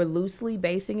show we were loosely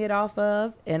basing it off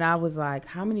of. And I was like,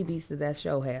 how many beats did that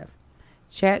show have?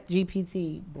 Chat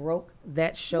GPT broke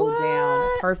that show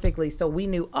down perfectly. So we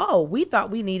knew, we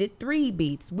thought we needed 3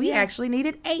 beats. We actually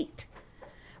needed 8.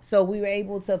 So we were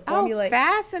able to formulate. Oh,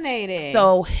 fascinating.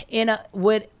 So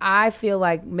what I feel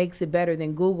like makes it better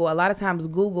than Google, a lot of times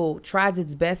Google tries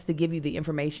its best to give you the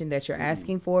information that you're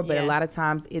asking for, but a Yeah. lot of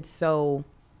times it's so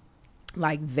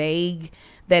like vague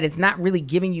that it's not really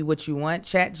giving you what you want.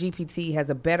 Chat GPT has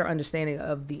a better understanding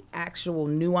of the actual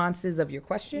nuances of your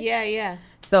question. yeah.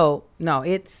 So no,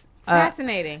 it's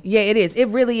Fascinating. Yeah, it is. It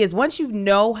really is. Once you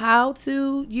know how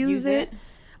to use it.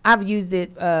 I've used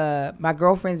it. My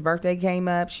girlfriend's birthday came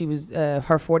up. She was her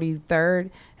 43rd,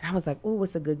 and I was like, "Oh,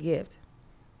 what's a good gift?"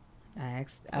 I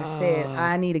said,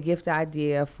 "I need a gift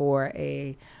idea for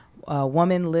a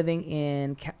woman living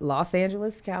in Los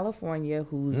Angeles, California,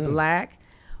 who's Black,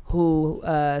 who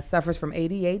suffers from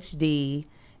ADHD,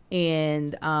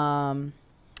 and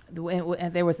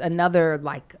there was another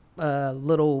like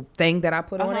little thing that I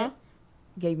put on it.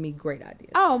 Gave me great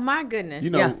ideas. Oh my goodness. You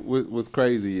know Yeah. what's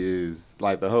crazy is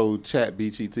like the whole Chat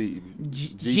GPT,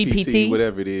 GPT.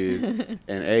 whatever it is,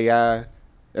 and AI.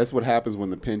 That's what happens when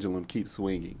the pendulum keeps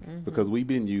swinging because we've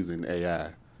been using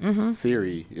AI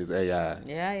Siri is AI.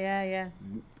 Yeah.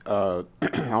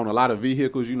 On a lot of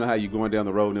vehicles, you know how you're going down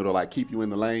the road and it'll like keep you in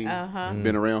the lane.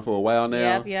 Been around for a while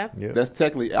now. Yep. That's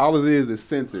technically all it is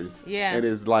sensors. Yeah. And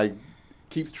it's like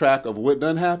keeps track of what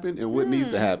done happen and what needs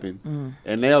to happen.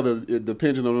 And now the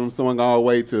pendulum swung all the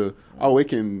way to it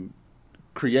can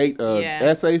create a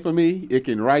essay for me. It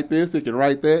can write this. It can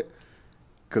write that.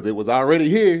 Because it was already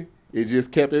here. It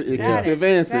just kept it keeps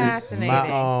advancing.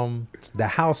 Fascinating. The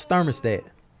house thermostat.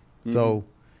 So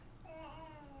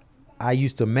I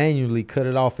used to manually cut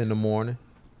it off in the morning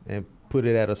and put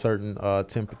it at a certain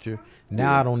temperature.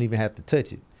 Now I don't even have to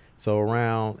touch it. So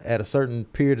around at a certain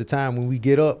period of time when we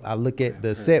get up, I look at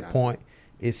the set point.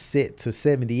 It's set to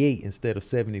 78 instead of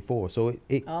 74. So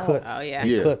it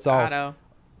cuts off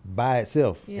by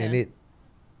itself, and it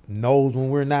knows when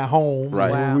we're not home.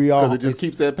 Right. When we are, because it just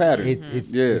keeps that pattern.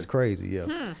 It's crazy.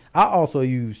 Yeah. I also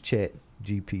use Chat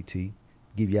GPT.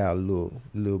 Give y'all a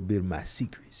little bit of my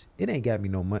secrets. It ain't got me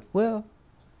no money. Well,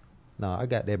 no, I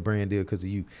got that brand deal because of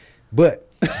you.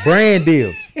 But brand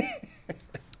deals.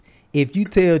 If you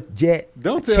tell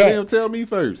don't tell him, tell me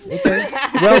first. Okay.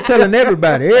 Well, I'm telling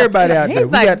everybody out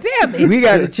there. We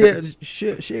got to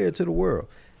share it to the world.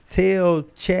 Tell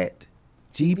Chat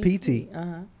GPT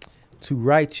to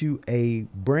write you a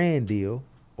brand deal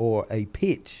or a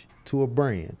pitch to a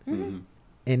brand,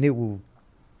 and it will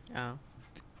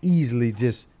easily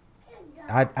just.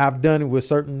 I've done it with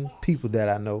certain people that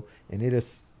I know, and it'll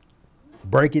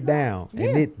break it down,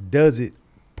 and it does it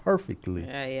perfectly.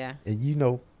 Yeah. And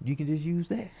you can just use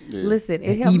that. Yeah. Listen,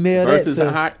 it email versus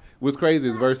that to, what's crazy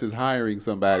is versus hiring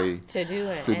somebody to do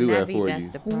it for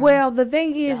you. Well, the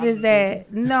thing is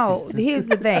that no. Here's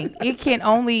the thing: it can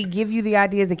only give you the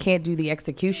ideas. It can't do the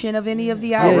execution of any of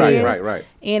the ideas. Right.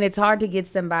 And it's hard to get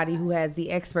somebody who has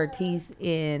the expertise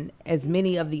in as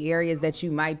many of the areas that you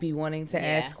might be wanting to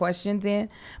ask questions in.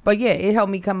 But yeah, it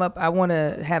helped me come up. I want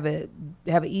to have an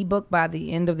ebook by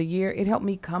the end of the year. It helped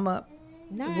me come up.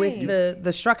 Nice. With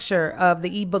the structure of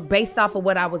the ebook based off of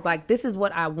what I was like, this is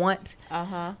what I want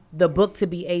the book to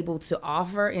be able to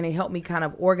offer, and it helped me kind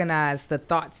of organize the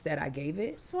thoughts that I gave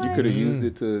it. You could have used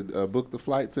it to book the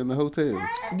flights in the hotel.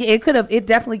 Yeah, it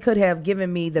definitely could have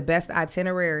given me the best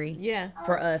itinerary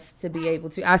for us to be able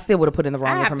to. I still would have put in the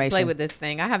wrong information. I have to play with this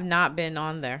thing. I have not been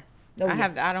on there.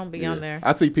 I don't be on there.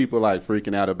 I see people like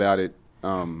freaking out about it.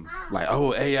 Like,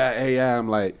 oh, AI. I'm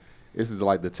like, this is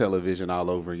like the television all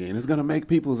over again. It's gonna make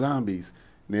people zombies.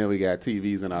 Now we got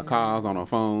TVs in our cars, on our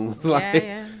phones.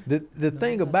 The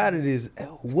thing about it is,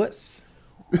 where's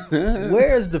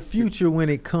the future when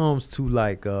it comes to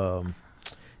like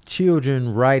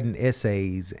children writing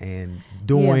essays and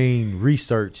doing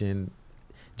research and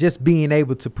just being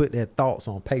able to put their thoughts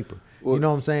on paper? Well, you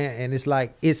know what I'm saying? And it's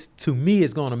like to me,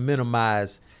 it's gonna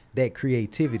minimize that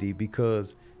creativity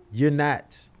because you're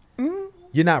not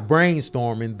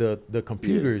brainstorming, the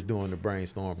computer is doing the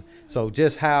brainstorming. So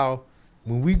just how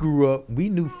when we grew up, we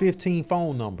knew 15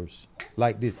 phone numbers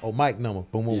like this. Oh, Mike number,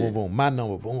 boom, boom, boom, boom. My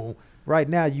number, boom. Right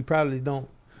now, you probably don't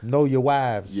know your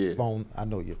wife's phone. I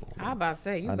know your phone. I about to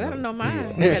say, you better know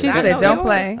mine. Yeah. She said, don't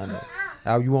play. I know.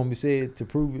 How you want me to say it to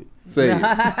prove it? Say it.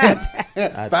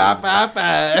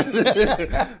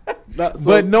 555.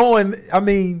 But knowing, I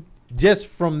mean, just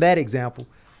from that example,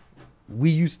 we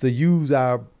used to use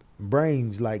our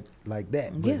brains like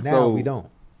that, but now we don't.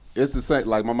 It's the same.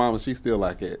 Like my mama, she's still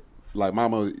like it. Like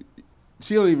mama,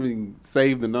 she don't even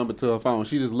save the number to her phone.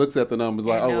 She just looks at the numbers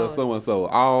like, oh, well, so and so.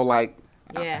 All like,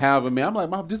 however many. I'm like,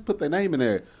 Mom, just put their name in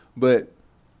there. But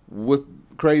what's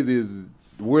crazy is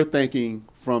we're thinking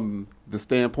from the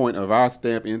standpoint of our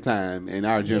stamp in time and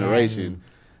our generation.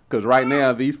 Because right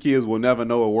now, these kids will never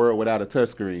know a word without a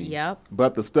touchscreen. Yep.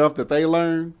 But the stuff that they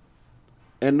learn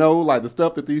and know, like the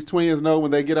stuff that these twins know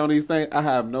when they get on these things, I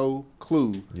have no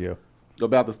clue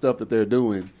about the stuff that they're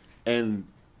doing. And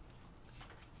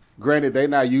granted, they're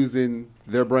not using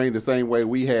their brain the same way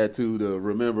we had to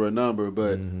remember a number,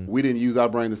 but we didn't use our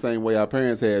brain the same way our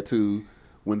parents had to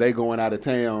when they going out of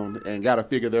town and got to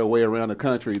figure their way around the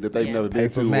country that they've never been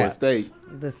to or a state.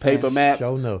 Paper maps.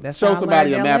 Show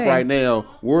somebody a map right now.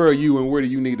 Where are you and where do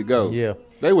you need to go? Yeah.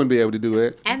 They wouldn't be able to do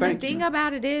it. And the thing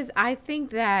about it is, I think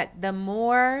that the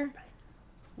more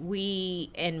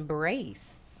we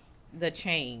embrace the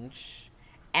change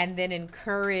and then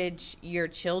encourage your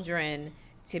children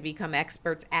to become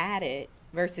experts at it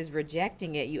versus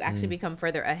rejecting it, you actually become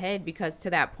further ahead. Because to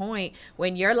that point,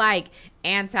 when you're like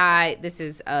this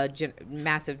is a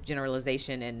massive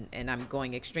generalization and I'm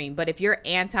going extreme, but if you're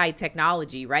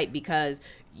anti-technology, right, because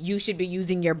you should be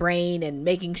using your brain and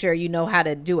making sure you know how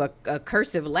to do a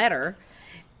cursive letter,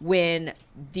 when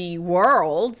the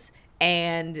world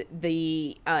and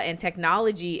and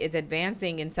technology is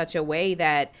advancing in such a way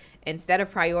that instead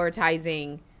of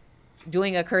prioritizing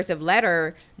doing a cursive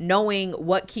letter, knowing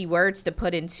what keywords to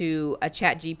put into a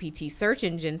ChatGPT search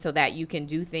engine so that you can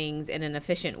do things in an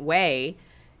efficient way,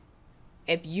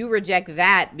 if you reject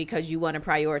that because you want to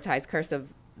prioritize cursive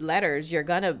letters, you're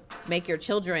going to make your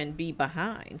children be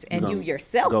behind, and you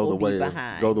yourself will be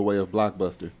behind. Go the way of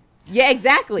Blockbuster. Yeah,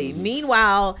 exactly.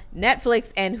 Meanwhile,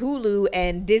 Netflix and Hulu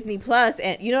and Disney Plus,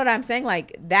 and you know what I'm saying?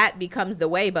 Like, that becomes the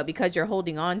way, but because you're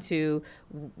holding on to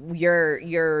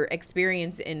your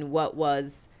experience in what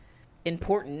was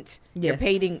important, you're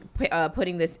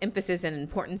putting this emphasis and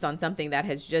importance on something that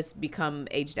has just become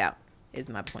aged out, is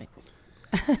my point.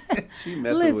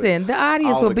 Listen, the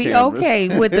audience will be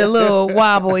okay with the little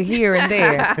wobble here and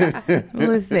there.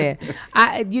 Listen,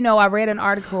 I read an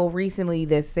article recently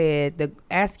that said that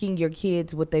asking your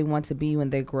kids what they want to be when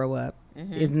they grow up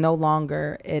is no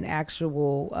longer an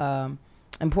actual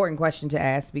important question to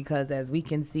ask, because as we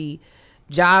can see,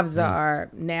 jobs are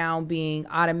now being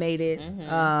automated.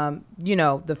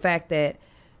 The fact that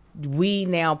we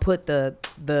now put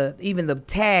even the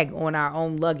tag on our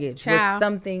own luggage was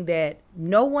something that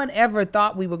no one ever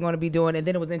thought we were going to be doing, and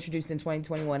then it was introduced in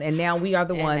 2021, and now we are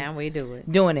the ones now we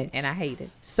doing it, and I hate it.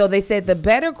 So they said the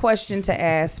better question to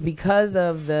ask, because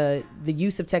of the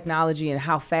use of technology and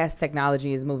how fast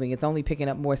technology is moving, it's only picking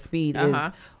up more speed, is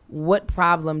what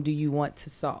problem do you want to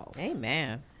solve?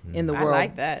 Amen. In the world. I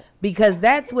like that, because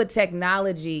that's what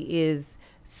technology is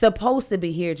supposed to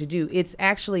be here to do. It's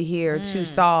actually here to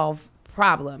solve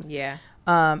problems. Yeah.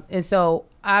 And so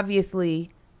obviously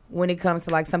when it comes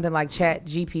to like something like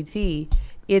ChatGPT,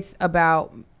 it's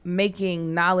about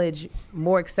making knowledge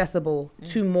more accessible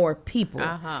to more people.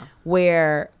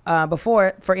 Where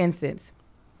before, for instance,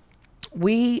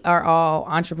 we are all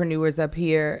entrepreneurs up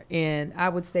here, and I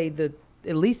would say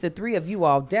at least the three of you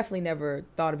all definitely never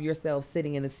thought of yourselves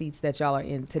sitting in the seats that y'all are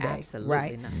in today. Absolutely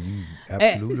right? not.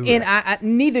 Absolutely. And I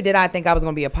neither did I think I was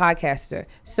going to be a podcaster.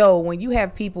 So when you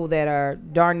have people that are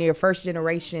darn near first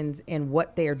generations in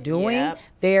what they're doing,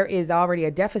 there is already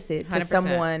a deficit 100%. to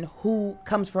someone who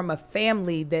comes from a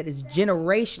family that is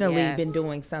generationally been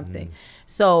doing something.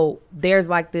 So there's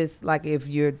like this, like if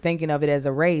you're thinking of it as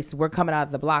a race, we're coming out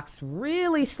of the blocks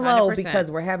really slow 100%.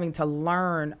 because we're having to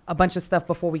learn a bunch of stuff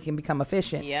before we can become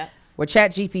efficient. Yeah. Where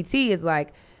ChatGPT is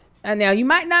like, and now you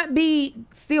might not be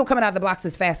still coming out of the blocks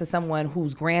as fast as someone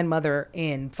whose grandmother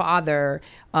and father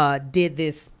did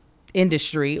this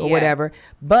industry or whatever,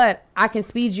 but I can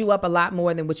speed you up a lot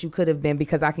more than what you could have been,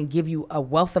 because I can give you a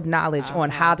wealth of knowledge on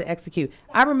how to execute.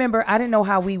 I remember I didn't know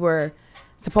how we were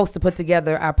supposed to put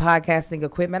together our podcasting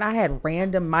equipment. I had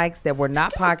random mics that were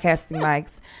not podcasting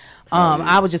mics.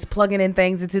 I was just plugging in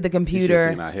things into the computer. You should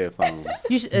have seen our headphones.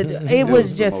 It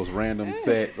was just the most random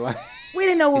set. We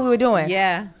didn't know what we were doing.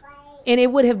 Yeah. And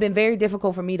it would have been very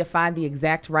difficult for me to find the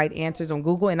exact right answers on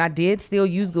Google. And I did still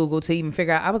use Google to even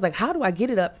figure out. I was like, how do I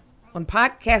get it up on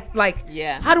podcast? Like,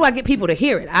 how do I get people to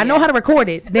hear it? I know how to record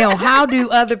it. Now, how do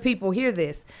other people hear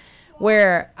this?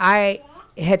 Where I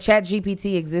had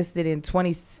ChatGPT existed in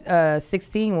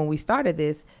 2016 when we started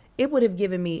this, it would have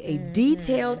given me a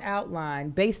detailed outline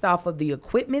based off of the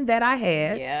equipment that I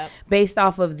had, based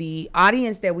off of the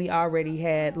audience that we already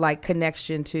had like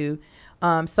connection to.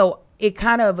 So it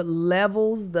kind of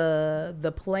levels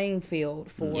the playing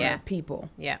field for people.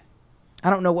 Yeah. I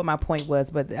don't know what my point was,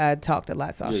 but I talked a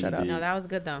lot, so I'll shut up. No, that was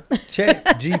good though.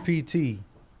 ChatGPT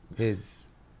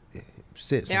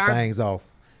sets some things off,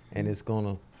 and it's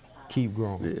gonna keep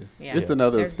growing. Yeah. It's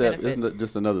another step. It's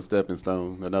just another stepping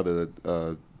stone, another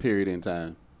period in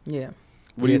time. Yeah.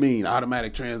 What do you mean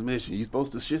automatic transmission? You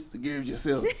supposed to shift the gears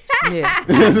yourself? Yeah.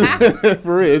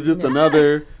 For real, it's just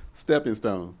another stepping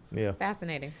stone. Yeah.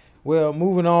 Fascinating. Well,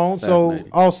 moving on. So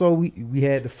also we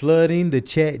had the flooding, the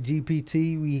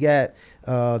ChatGPT. We got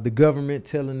the government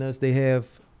telling us they have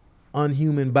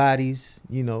unhuman bodies,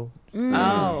 you know.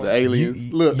 The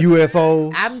aliens. Look,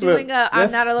 UFOs.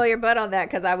 I'm not a lawyer, but on that,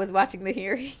 because I was watching the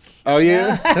hearing. Oh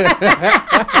yeah.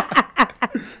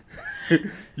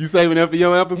 You saving that for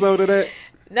your episode of that?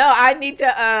 No, I need to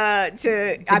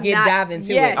dive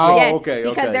into it. Yes, okay.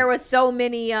 Because there was so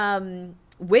many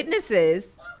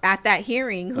witnesses at that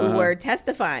hearing who were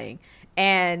testifying,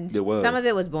 and some of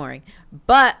it was boring,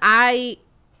 but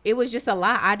it was just a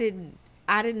lot. I didn't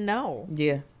know.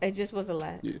 Yeah, it just was a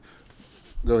lot. Yeah.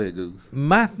 Go ahead, Goose.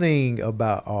 My thing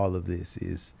about all of this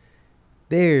is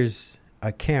there's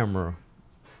a camera.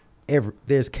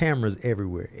 There's cameras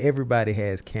everywhere. Everybody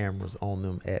has cameras on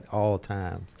them at all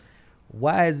times.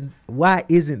 Why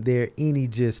isn't there any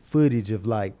just footage of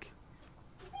like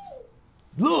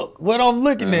look what I'm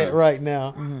looking at right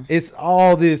now. It's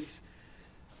all this.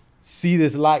 See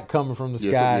this light coming from the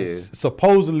sky,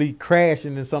 supposedly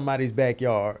crashing in somebody's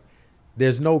backyard.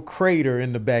 There's no crater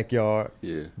in the backyard.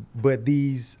 Yeah. But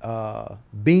these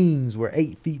beams were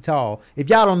 8 feet tall.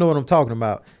 If y'all don't know what I'm talking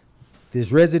about,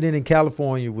 this resident in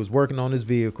California was working on his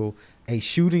vehicle. A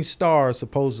shooting star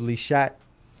supposedly shot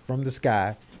from the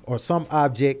sky, or some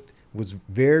object was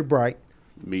very bright.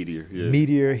 Meteor. Yeah.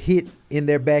 Meteor hit in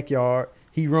their backyard.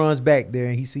 He runs back there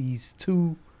and he sees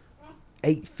 2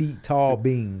 8 feet tall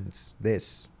beams that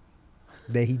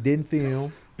he didn't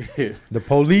film. Yeah. The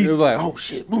police It was like, oh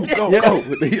shit, move, go.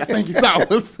 I think he saw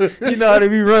us. you know how they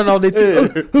be running on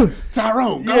their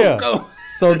Tyrone, go.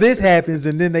 So this happens,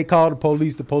 and then they call the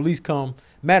police. The police come.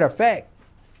 Matter of fact,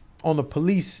 on the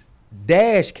police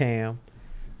dash cam,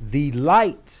 the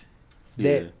light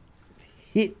that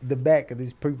hit the back of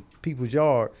these people's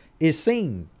yard is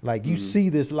seen. Like you see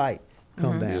this light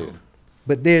come down,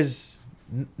 but there's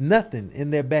nothing in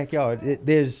their backyard.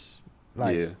 There's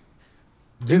like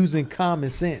using common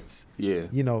sense. Yeah,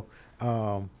 you know.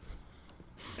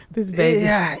 This baby.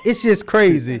 Yeah, it's just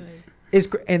crazy.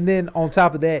 And then on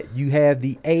top of that, you have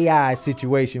the AI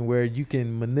situation where you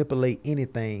can manipulate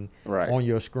anything on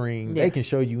your screen. Yeah. They can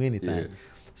show you anything. Yeah.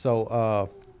 So,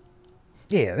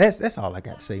 that's all I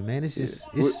got to say, man. It's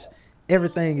just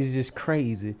everything is just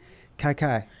crazy.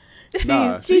 Kai. She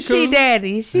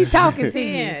daddy. She talking to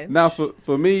you. Now,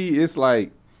 for me, it's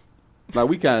like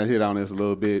we kind of hit on this a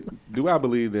little bit. Do I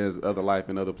believe there's other life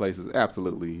in other places?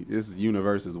 Absolutely. This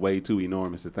universe is way too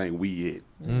enormous to think we it.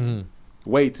 Mm-hmm.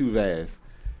 Way too vast.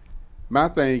 My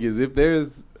thing is, if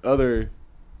there's other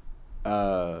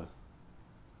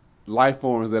life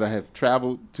forms that have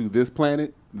traveled to this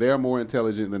planet, they're more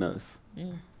intelligent than us.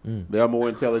 They're more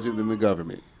intelligent than the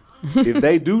government. If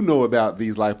they do know about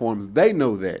these life forms, they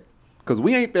know that. Because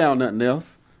we ain't found nothing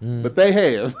else, but they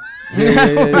have. Yeah.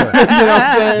 You know what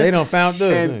I'm saying? They don't found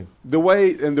this.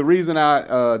 And the reason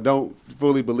I don't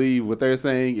fully believe what they're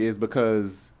saying is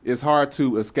because it's hard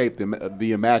to escape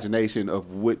the imagination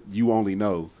of what you only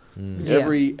know.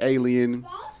 Every alien,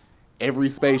 every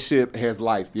spaceship has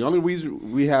lights. The only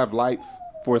reason we have lights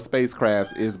for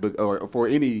spacecrafts or for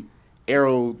any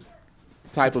aero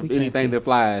type of anything that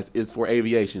flies is for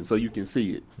aviation, so you can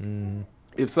see it.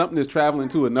 If something is traveling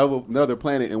to another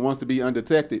planet and wants to be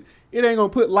undetected, it ain't gonna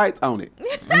put lights on it.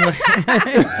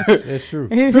 That's true.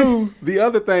 Two, the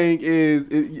other thing is,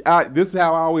 this is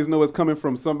how I always know it's coming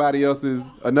from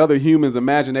another human's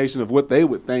imagination of what they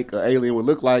would think an alien would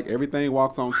look like. Everything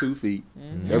walks on 2 feet.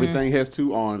 Everything has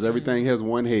 2 arms. Everything has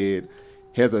 1 head.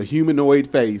 Has a humanoid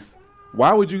face.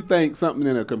 Why would you think something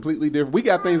in a completely different? We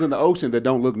got things in the ocean that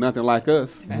don't look nothing like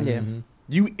us.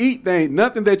 You eat things.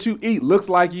 Nothing that you eat looks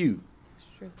like you.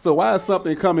 So why is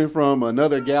something coming from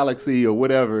another galaxy or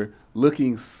whatever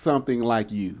looking something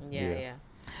like you? Yeah.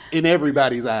 In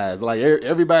everybody's eyes. Like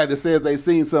everybody that says they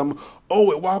seen something,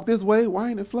 oh, it walked this way, why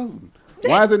ain't it floating?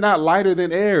 Why is it not lighter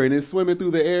than air and it's swimming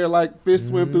through the air like fish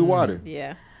swim through water?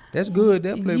 Yeah. That's good.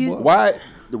 That playboy.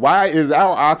 Why is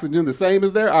our oxygen the same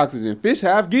as their oxygen? Fish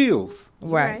have gills.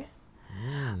 Right.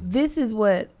 This is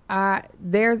what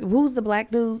who's the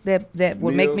black dude that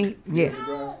would make me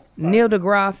Neil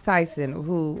deGrasse Tyson,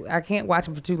 who I can't watch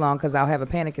him for too long because I'll have a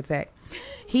panic attack.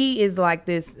 He is like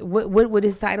this. What would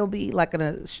his title be? Like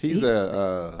he's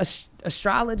a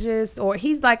astrologist, or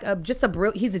he's like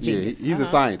he's a genius. He's a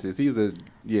scientist.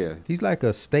 He's like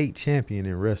a state champion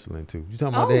in wrestling too. You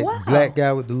talking about that black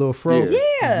guy with the little fro?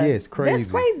 Yeah, it's crazy.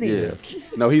 That's crazy. Yeah,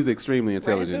 no, he's extremely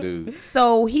intelligent dude.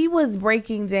 So he was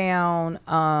breaking down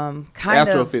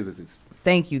astrophysicist.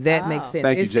 Thank you. That makes sense.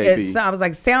 Thank you, JP. I was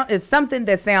like, it's something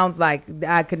that sounds like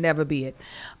I could never be it.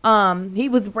 He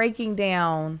was breaking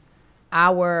down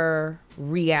our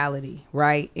reality,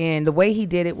 right? And the way he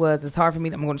did it it's hard for me.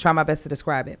 I'm going to try my best to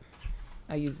describe it.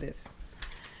 I'll use this.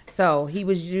 So he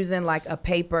was using like a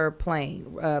paper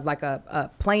plane, like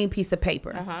a plain piece of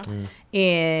paper.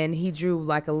 And he drew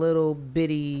like a little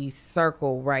bitty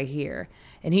circle right here.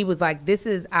 And he was like, this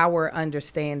is our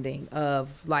understanding of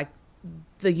like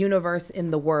the universe in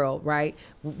the world, right?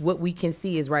 What we can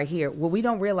see is right here. What we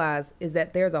don't realize is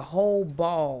that there's a whole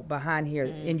ball behind here,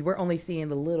 and we're only seeing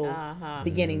the little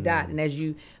beginning dot. And as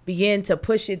you begin to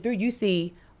push it through, you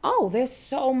see, there's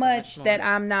so much that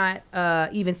I'm not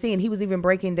even seeing. He was even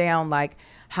breaking down like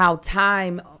how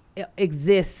time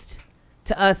exists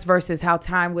to us versus how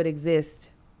time would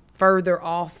exist further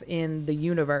off in the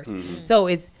universe. So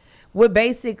it's what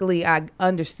basically I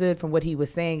understood from what he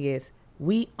was saying is,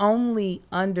 we only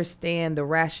understand the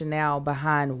rationale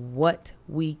behind what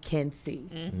we can see.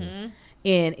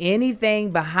 in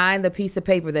anything behind the piece of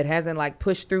paper that hasn't like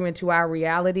pushed through into our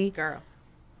reality, Girl.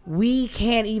 we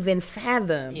can't even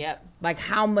fathom Yep. like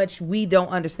how much we don't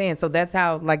understand. So that's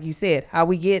how, like you said, how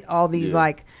we get all these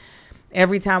like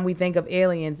every time we think of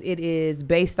aliens, it is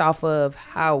based off of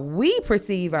how we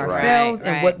perceive ourselves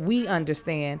and what we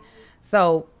understand.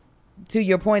 So to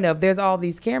your point of there's all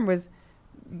these cameras,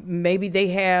 maybe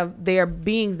they are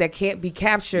beings that can't be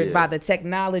captured by the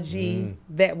technology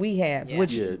that we have,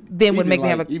 which then would make me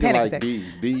have a panic attack.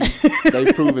 Bees,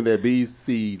 they've proven that bees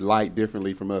see light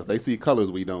differently from us. They see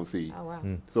colors we don't see. Oh, wow.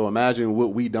 So imagine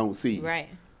what we don't see. Right.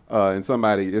 And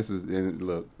somebody,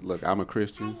 look, I'm a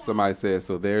Christian. Somebody says,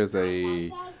 so there's a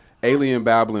alien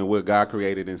Bible in what God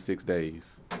created in 6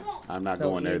 days. I'm not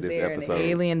going there this episode. An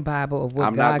alien Bible of what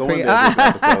I'm God not going created. there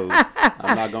this episode.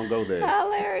 I'm not going to go there.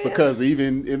 Hilarious. Because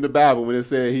even in the Bible, when it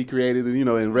said he created,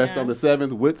 and rest on the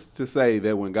seventh, what's to say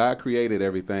that when God created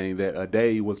everything, that a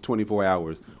day was 24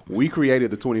 hours? We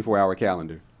created the 24-hour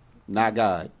calendar, not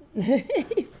God.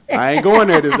 I ain't going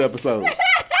there this episode.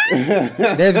 That's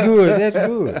good. That's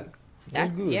good.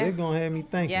 That's good. yes. They're going to have me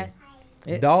thinking. Yes.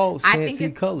 Dogs I can't think see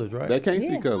it's- colors, right? They can't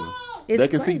see color. It's They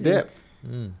can crazy. see depth.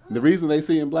 The reason they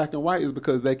see in black and white is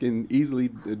because they can easily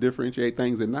differentiate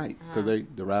things at night because they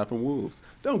derive from wolves.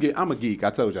 I'm a geek.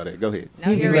 I told y'all that. Go ahead.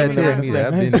 No, You you're gotta right. tell me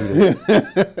that. I've been through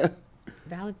that.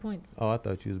 Valid points. Oh, I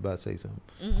thought you was about to say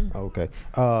something. Okay.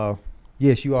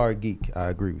 Yes, you are a geek. I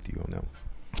agree with you on that one.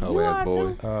 Oh, You ass are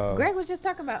boy. too. Greg was just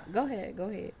talking about. Go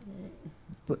ahead.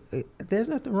 But there's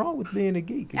nothing wrong with being a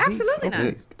geek. Absolutely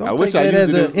not. Don't I wish take I that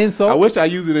used as it an insult. I wish I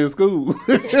used it in school.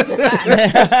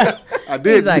 I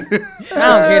did. He's like, I don't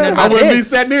care nothing I about wouldn't be this.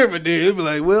 sitting there if I did. It'd be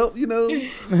like, well,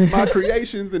 my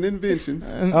creations and inventions.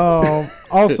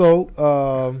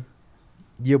 Also,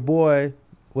 your boy,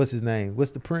 what's his name?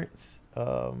 What's the prince?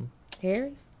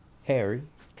 Harry, Harry.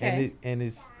 Okay. And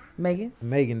his Megan.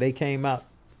 Megan, they came out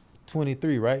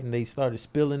 23, right? And they started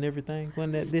spilling everything.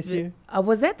 Wasn't that this year?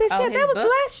 Was that this Oh, year? his That was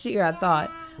book? last year, I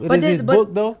thought. Does his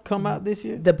book, though, come out this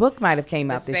year? The book might have came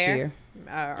out this Despair? year.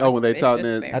 When they talked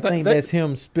that, I think that's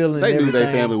him spilling they everything. knew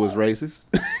their family was racist.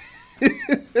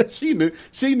 She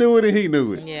knew it, and he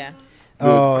knew it. Yeah.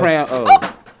 The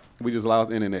crown. We just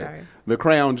lost internet. Sorry. The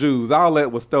crown Jews. All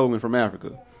that was stolen from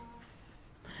Africa.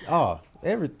 Oh,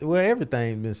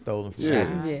 everything's been stolen from Yeah.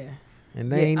 Africa. Yeah.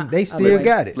 And other they still way.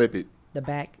 got it. Flip it. The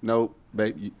back. Nope,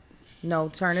 baby. No,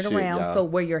 turn it Shit, around. y'all. So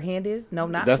where your hand is? No,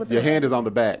 not That's flip your it hand around. is on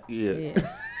the back. Yeah. Yeah.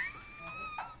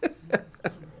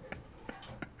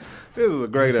 This is a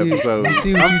great You see- episode. you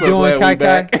see what I'm you so doing, glad we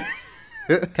Kai-Kai?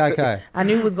 back. Kai. I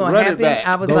knew it was going to Run it happen. back.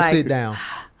 I was Go like, sit down.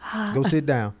 Go sit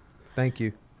down. Thank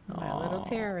you. My little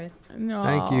terrorist. no.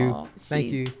 Thank you. Thank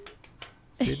you.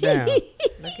 Sit down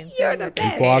Looking You're so the good.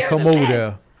 best. before I come over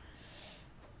there.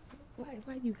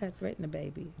 Why you got to threaten the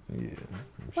baby? Yeah,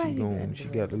 Why you gotta she do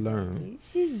got to learn.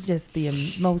 She's just the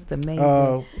most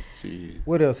amazing. Shit.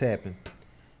 What else happened?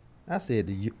 I said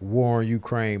the war in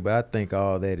Ukraine, but I think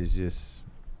all that is just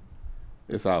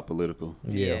It's all political.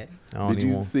 yeah. Yes. I don't Did even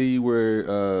you want. see where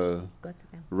Go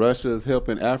sit down. Russia's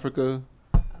helping Africa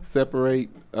separate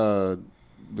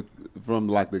from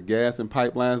like the gas and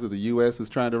pipelines that the U.S. is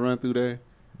trying to run through there?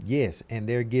 Yes, and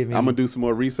they're giving. I'm gonna do some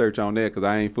more research on that because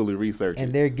I ain't fully researched And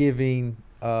it. they're giving.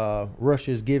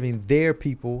 Russia's giving their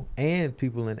people and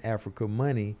people in Africa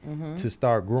money to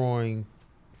start growing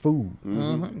food.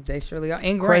 They surely are.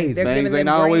 And grain. Crazy. They're Things giving ain't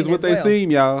them always grain what as they well.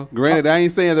 seem, y'all. Granted, I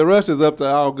ain't saying that Russia's up to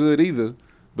all good either,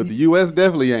 but the U.S.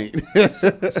 definitely ain't.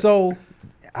 So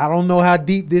I don't know how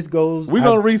deep this goes. We're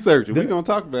gonna research it. the- We're gonna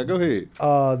talk about it. Go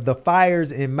ahead. The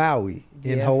fires in Maui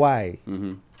in Yeah. Hawaii.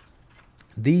 Mm-hmm.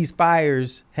 These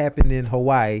fires happened in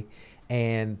Hawaii,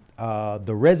 and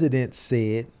the residents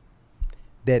said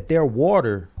that their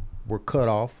water was cut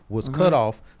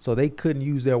off, so they couldn't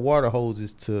use their water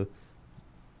hoses to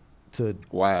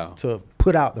Wow.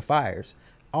 put out the fires.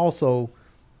 Also,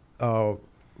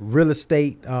 real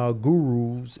estate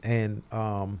gurus and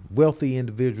wealthy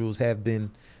individuals have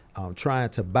been trying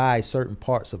to buy certain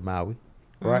parts of Maui,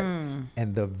 right?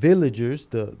 And the villagers,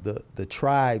 the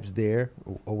tribes there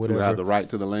or Who whatever, have the right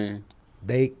to the land?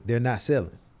 they're not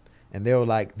selling. And they were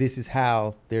like, this is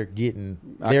how they're getting,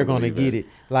 I they're can going to believe get that.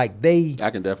 it. Like they, I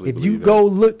can definitely if believe you that. go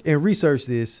look and research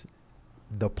this,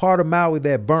 the part of Maui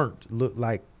that burnt looked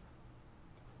like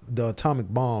the atomic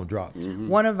bomb dropped. Mm-hmm.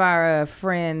 One of our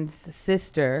friends'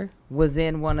 sister was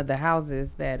in one of the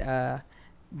houses that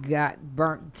got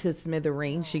burnt to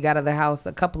smithereens. She got out of the house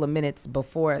a couple of minutes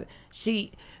before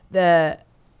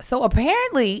so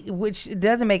apparently, which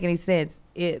doesn't make any sense,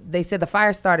 they said the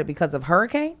fire started because of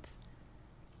hurricanes.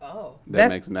 Oh, That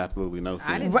makes absolutely no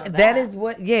sense. That is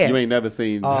what. Yeah, You ain't never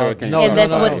seen hurricanes. No, And no,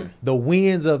 that's no, what- no. The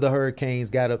winds of the hurricanes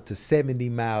got up to 70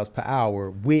 miles per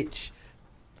hour, which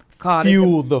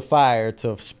fueled the fire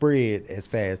to spread as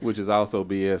fast. Which is also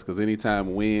BS because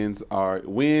anytime winds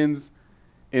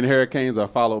in hurricanes are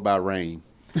followed by rain.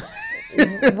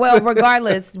 Well,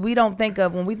 regardless, we don't think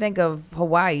of when we think of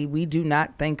Hawaii, we do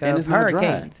not think And of it's not dry.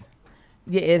 hurricanes.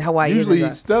 Yeah, in Hawaii. Usually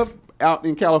isn't stuff out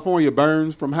in California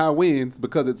burns from high winds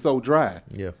because it's so dry.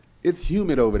 Yeah. It's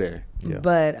humid over there. Yeah.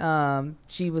 But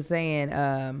she was saying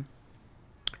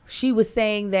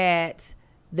that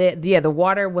the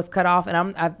water was cut off,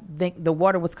 and I think the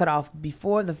water was cut off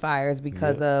before the fires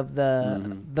because of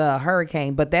the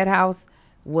hurricane. But that house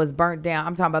was burnt down.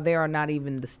 I'm talking about there are not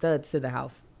even the studs to the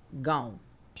house gone,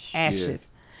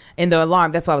 ashes. And the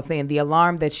alarm, that's what I was saying, the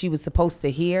alarm that she was supposed to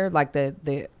hear, like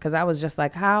because I was just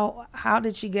like, how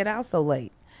did she get out so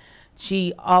late?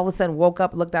 She all of a sudden woke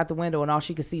up, looked out the window, and all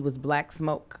she could see was black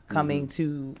smoke coming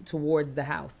towards the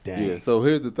house. Dang. Yeah, so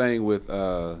here's the thing with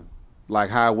like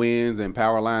high winds and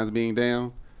power lines being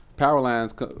down. Power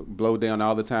lines blow down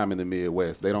all the time in the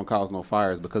Midwest. They don't cause no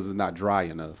fires because it's not dry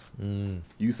enough.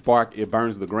 You spark, it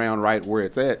burns the ground right where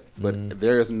it's at, but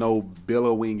there is no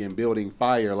billowing and building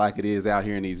fire like it is out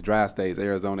here in these dry states,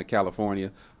 Arizona,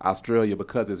 California, Australia,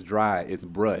 because it's dry, it's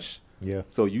brush. Yeah.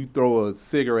 So you throw a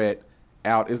cigarette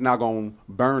out, it's not going to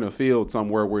burn a field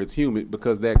somewhere where it's humid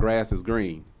because that grass is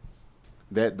green.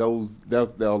 They're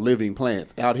living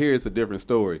plants. Out here, it's a different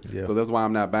story. Yeah. So that's why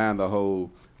I'm not buying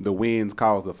the winds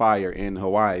cause the fire in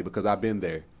Hawaii, because I've been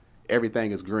there.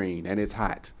 Everything is green and it's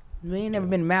hot. We ain't never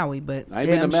been to Maui, but I ain't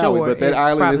been to Maui, but that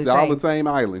island is all the same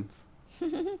islands.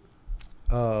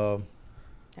 That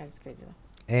is crazy.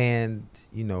 And,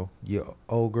 you know, your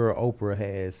old girl Oprah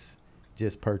has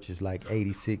just purchased like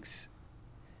 86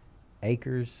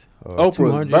 acres. Or Oprah's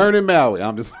 200, burning Maui.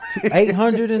 I'm just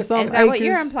 800 and something Is that acres. what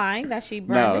you're implying? That she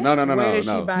burned no. Where did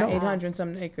she buy No. 800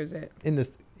 something acres at? In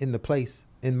the place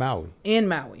in Maui. In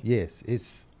Maui. Yes,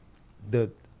 it's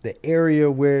the area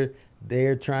where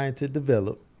they're trying to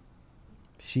develop.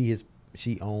 She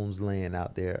owns land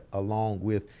out there, along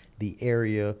with the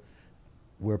area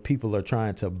where people are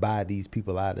trying to buy these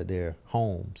people out of their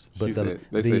homes. But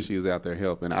they said she was out there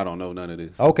helping. I don't know none of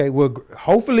this. Okay, well,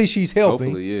 hopefully she's helping.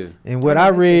 Hopefully, yeah. And what I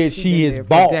read, she's she been has there for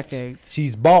bought. decades.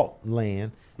 She's bought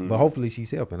land, but hopefully she's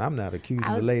helping. I'm not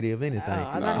accusing the lady of anything.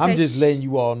 I was about to I'm say just letting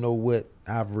you all know what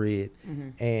I've read,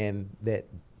 and that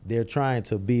they're trying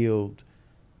to build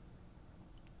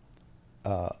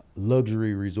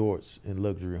luxury resorts and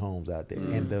luxury homes out there,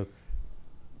 and the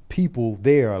people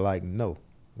there are like, no,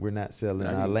 we're not selling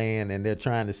our land, and they're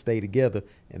trying to stay together,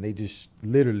 and they just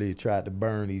literally tried to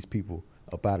burn these people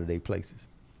up out of their places.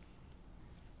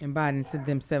 And Biden sent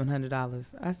them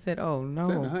 $700. I said, oh, no.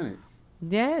 700.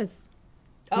 Yes.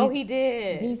 Oh, he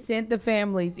did. He sent the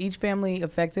families, each family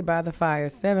affected by the fire,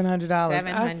 $700.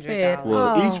 I said, $700.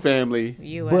 Well, each family.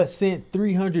 US. But sent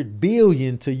 $300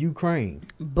 billion to Ukraine.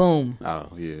 boom. Oh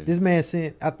yeah. This man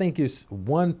sent, I think it's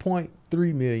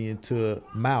 1.3 million to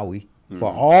Maui for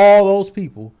all those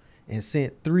people, and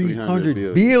sent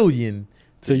 300 billion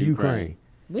to Ukraine.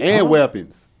 And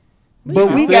weapons.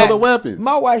 But we sell got the weapons.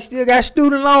 My wife still got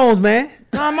student loans, man.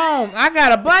 Come on. I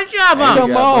got a bunch of And them. you Come got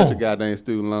a bunch on. of goddamn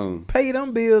student loans. Pay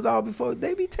them bills all before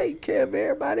they be taking care of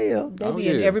everybody else. They be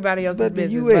in yeah. everybody else's But the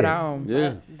business US. but our own.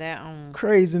 Yeah. That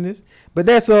Craziness. But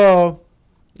that's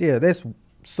that's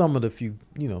some of the few,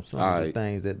 some of the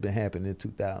things that been happening in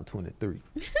 2023.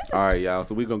 All right, y'all.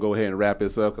 So we're going to go ahead and wrap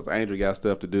this up because Andrew got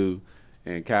stuff to do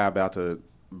and Kai about to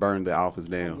burn the office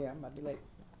down. Yeah, I'm about to be late.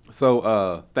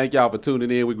 So thank y'all for tuning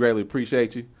in. We greatly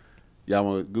appreciate you. Y'all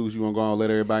want Goose, you want to go on and let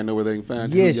everybody know where they can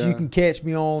find you? Yes, you can catch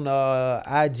me on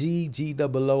IG,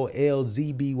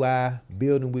 GOOLZBY,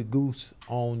 Building with Goose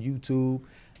on YouTube.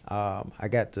 I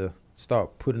got to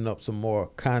start putting up some more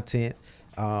content.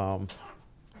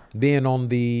 Being on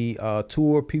the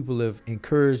tour, people have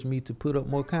encouraged me to put up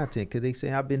more content because they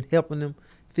say I've been helping them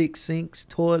fix sinks,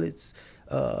 toilets,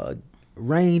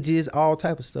 ranges, all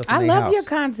type of stuff. I love your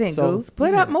content, Goose.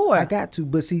 Put up more. I got to,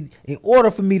 but see, in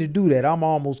order for me to do that, I'm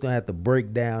almost gonna have to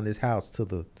break down this house to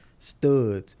the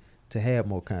studs to have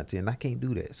more content. I can't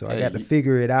do that, so I got to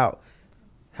figure it out.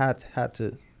 How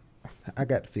to? I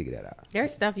got to figure that out.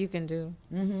 there's stuff you can do.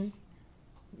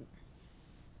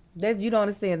 That you don't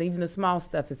understand. Even the small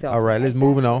stuff is helpful. All right, let's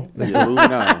moving on. Yeah,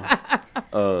 moving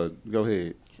on. Go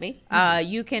ahead. Me?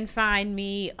 You can find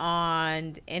me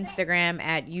on Instagram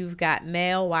at You've Got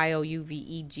Mail,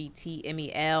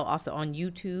 YOUVEGTMEL. Also on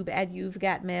YouTube at You've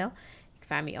Got Mail. You can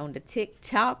find me on the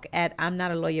TikTok at I'm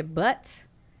Not a Lawyer But.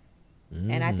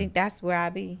 And I think that's where I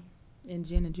be. And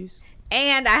gin and juice.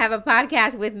 And I have a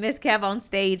podcast with Miss Kev on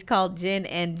Stage called Gin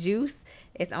and Juice.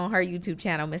 It's on her YouTube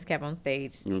channel, Miss Kev on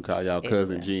Stage. You can call y'all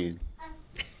cousin Gin.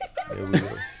 There we go.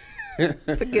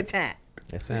 It's a good time.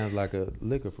 That sounds like a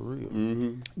liquor for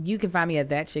real. You can find me at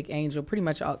That Chick Angel pretty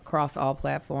much across all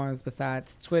platforms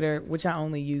besides Twitter, which I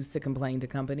only use to complain to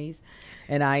companies.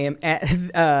 And I am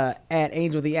at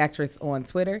Angel the Actress on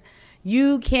Twitter.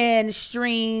 You can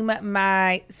stream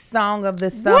my song of the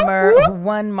summer,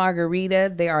 One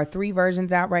Margarita. There are 3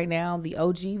 versions out right now. The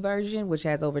OG version, which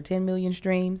has over 10 million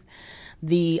streams.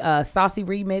 The Saucy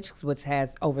Remix, which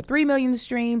has over 3 million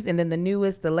streams. And then the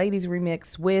newest, the Ladies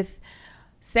Remix with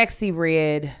Sexy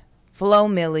Red, Flo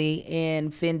Milli,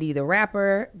 and Fendi the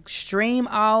Rapper. Stream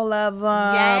all of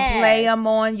them. Yes. Play them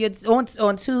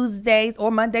on Tuesdays or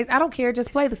Mondays. I don't care.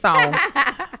 Just play the song.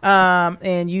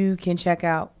 And you can check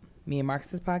out me and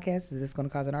Marcus's podcast. Is This Going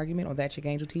to Cause an Argument? On That Chick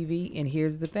Angel TV. And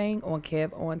here's the thing, on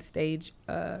Kev on Stage.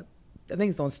 I think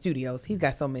it's on Studios. He's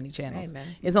got so many channels. Amen.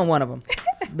 It's on one of them.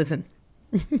 Listen.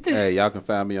 Hey, y'all can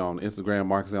find me on Instagram,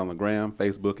 Marcus on the Gram,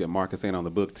 Facebook at Marcus Ain't on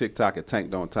the Book, TikTok at Tank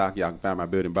Don't Talk. Y'all can find my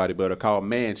building body butter called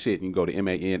Man Shit. You can go to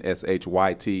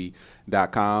mansyt.com.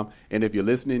 And if you're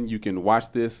listening, you can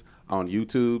watch this on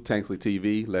YouTube, Tanksley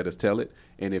TV, Let Us Tell It.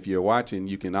 And if you're watching,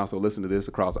 you can also listen to this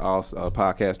across all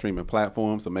podcast streaming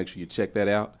platforms. So make sure you check that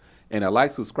out. And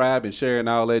like, subscribe, and share and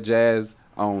all that jazz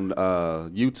on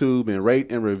YouTube, and rate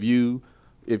and review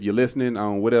if you're listening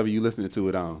on whatever you're listening to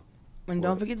it on. And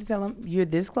don't forget to tell them you're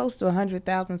this close to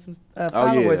 100,000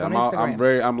 followers on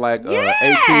Instagram. I'm like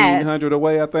 1,800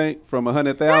 away, I think, from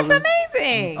 100,000. That's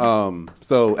amazing.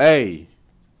 So hey,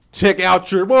 check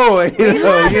out your boy. You know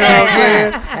what I'm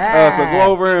saying? So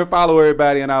go over and follow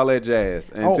everybody and all that jazz.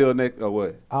 Until next,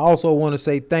 what? I also want to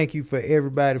say thank you for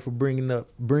everybody for bringing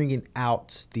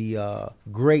out the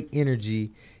great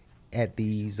energy at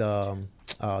these the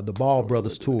Ball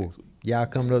Brothers tour. Y'all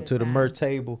coming up to the merch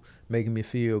table, making me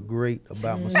feel great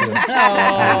about myself.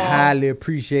 I highly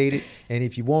appreciate it. And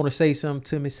if you want to say something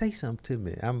to me, say something to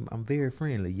me. I'm very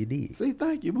friendly. You did. See,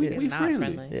 thank you. We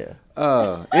friendly. Yeah.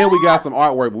 And we got some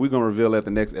artwork, but we're gonna reveal that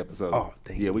the next episode. Oh,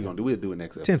 thank you. Yeah, we'll do it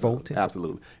next episode. Tenfold.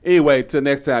 Absolutely. Anyway, till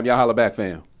next time, y'all holla back,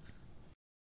 fam.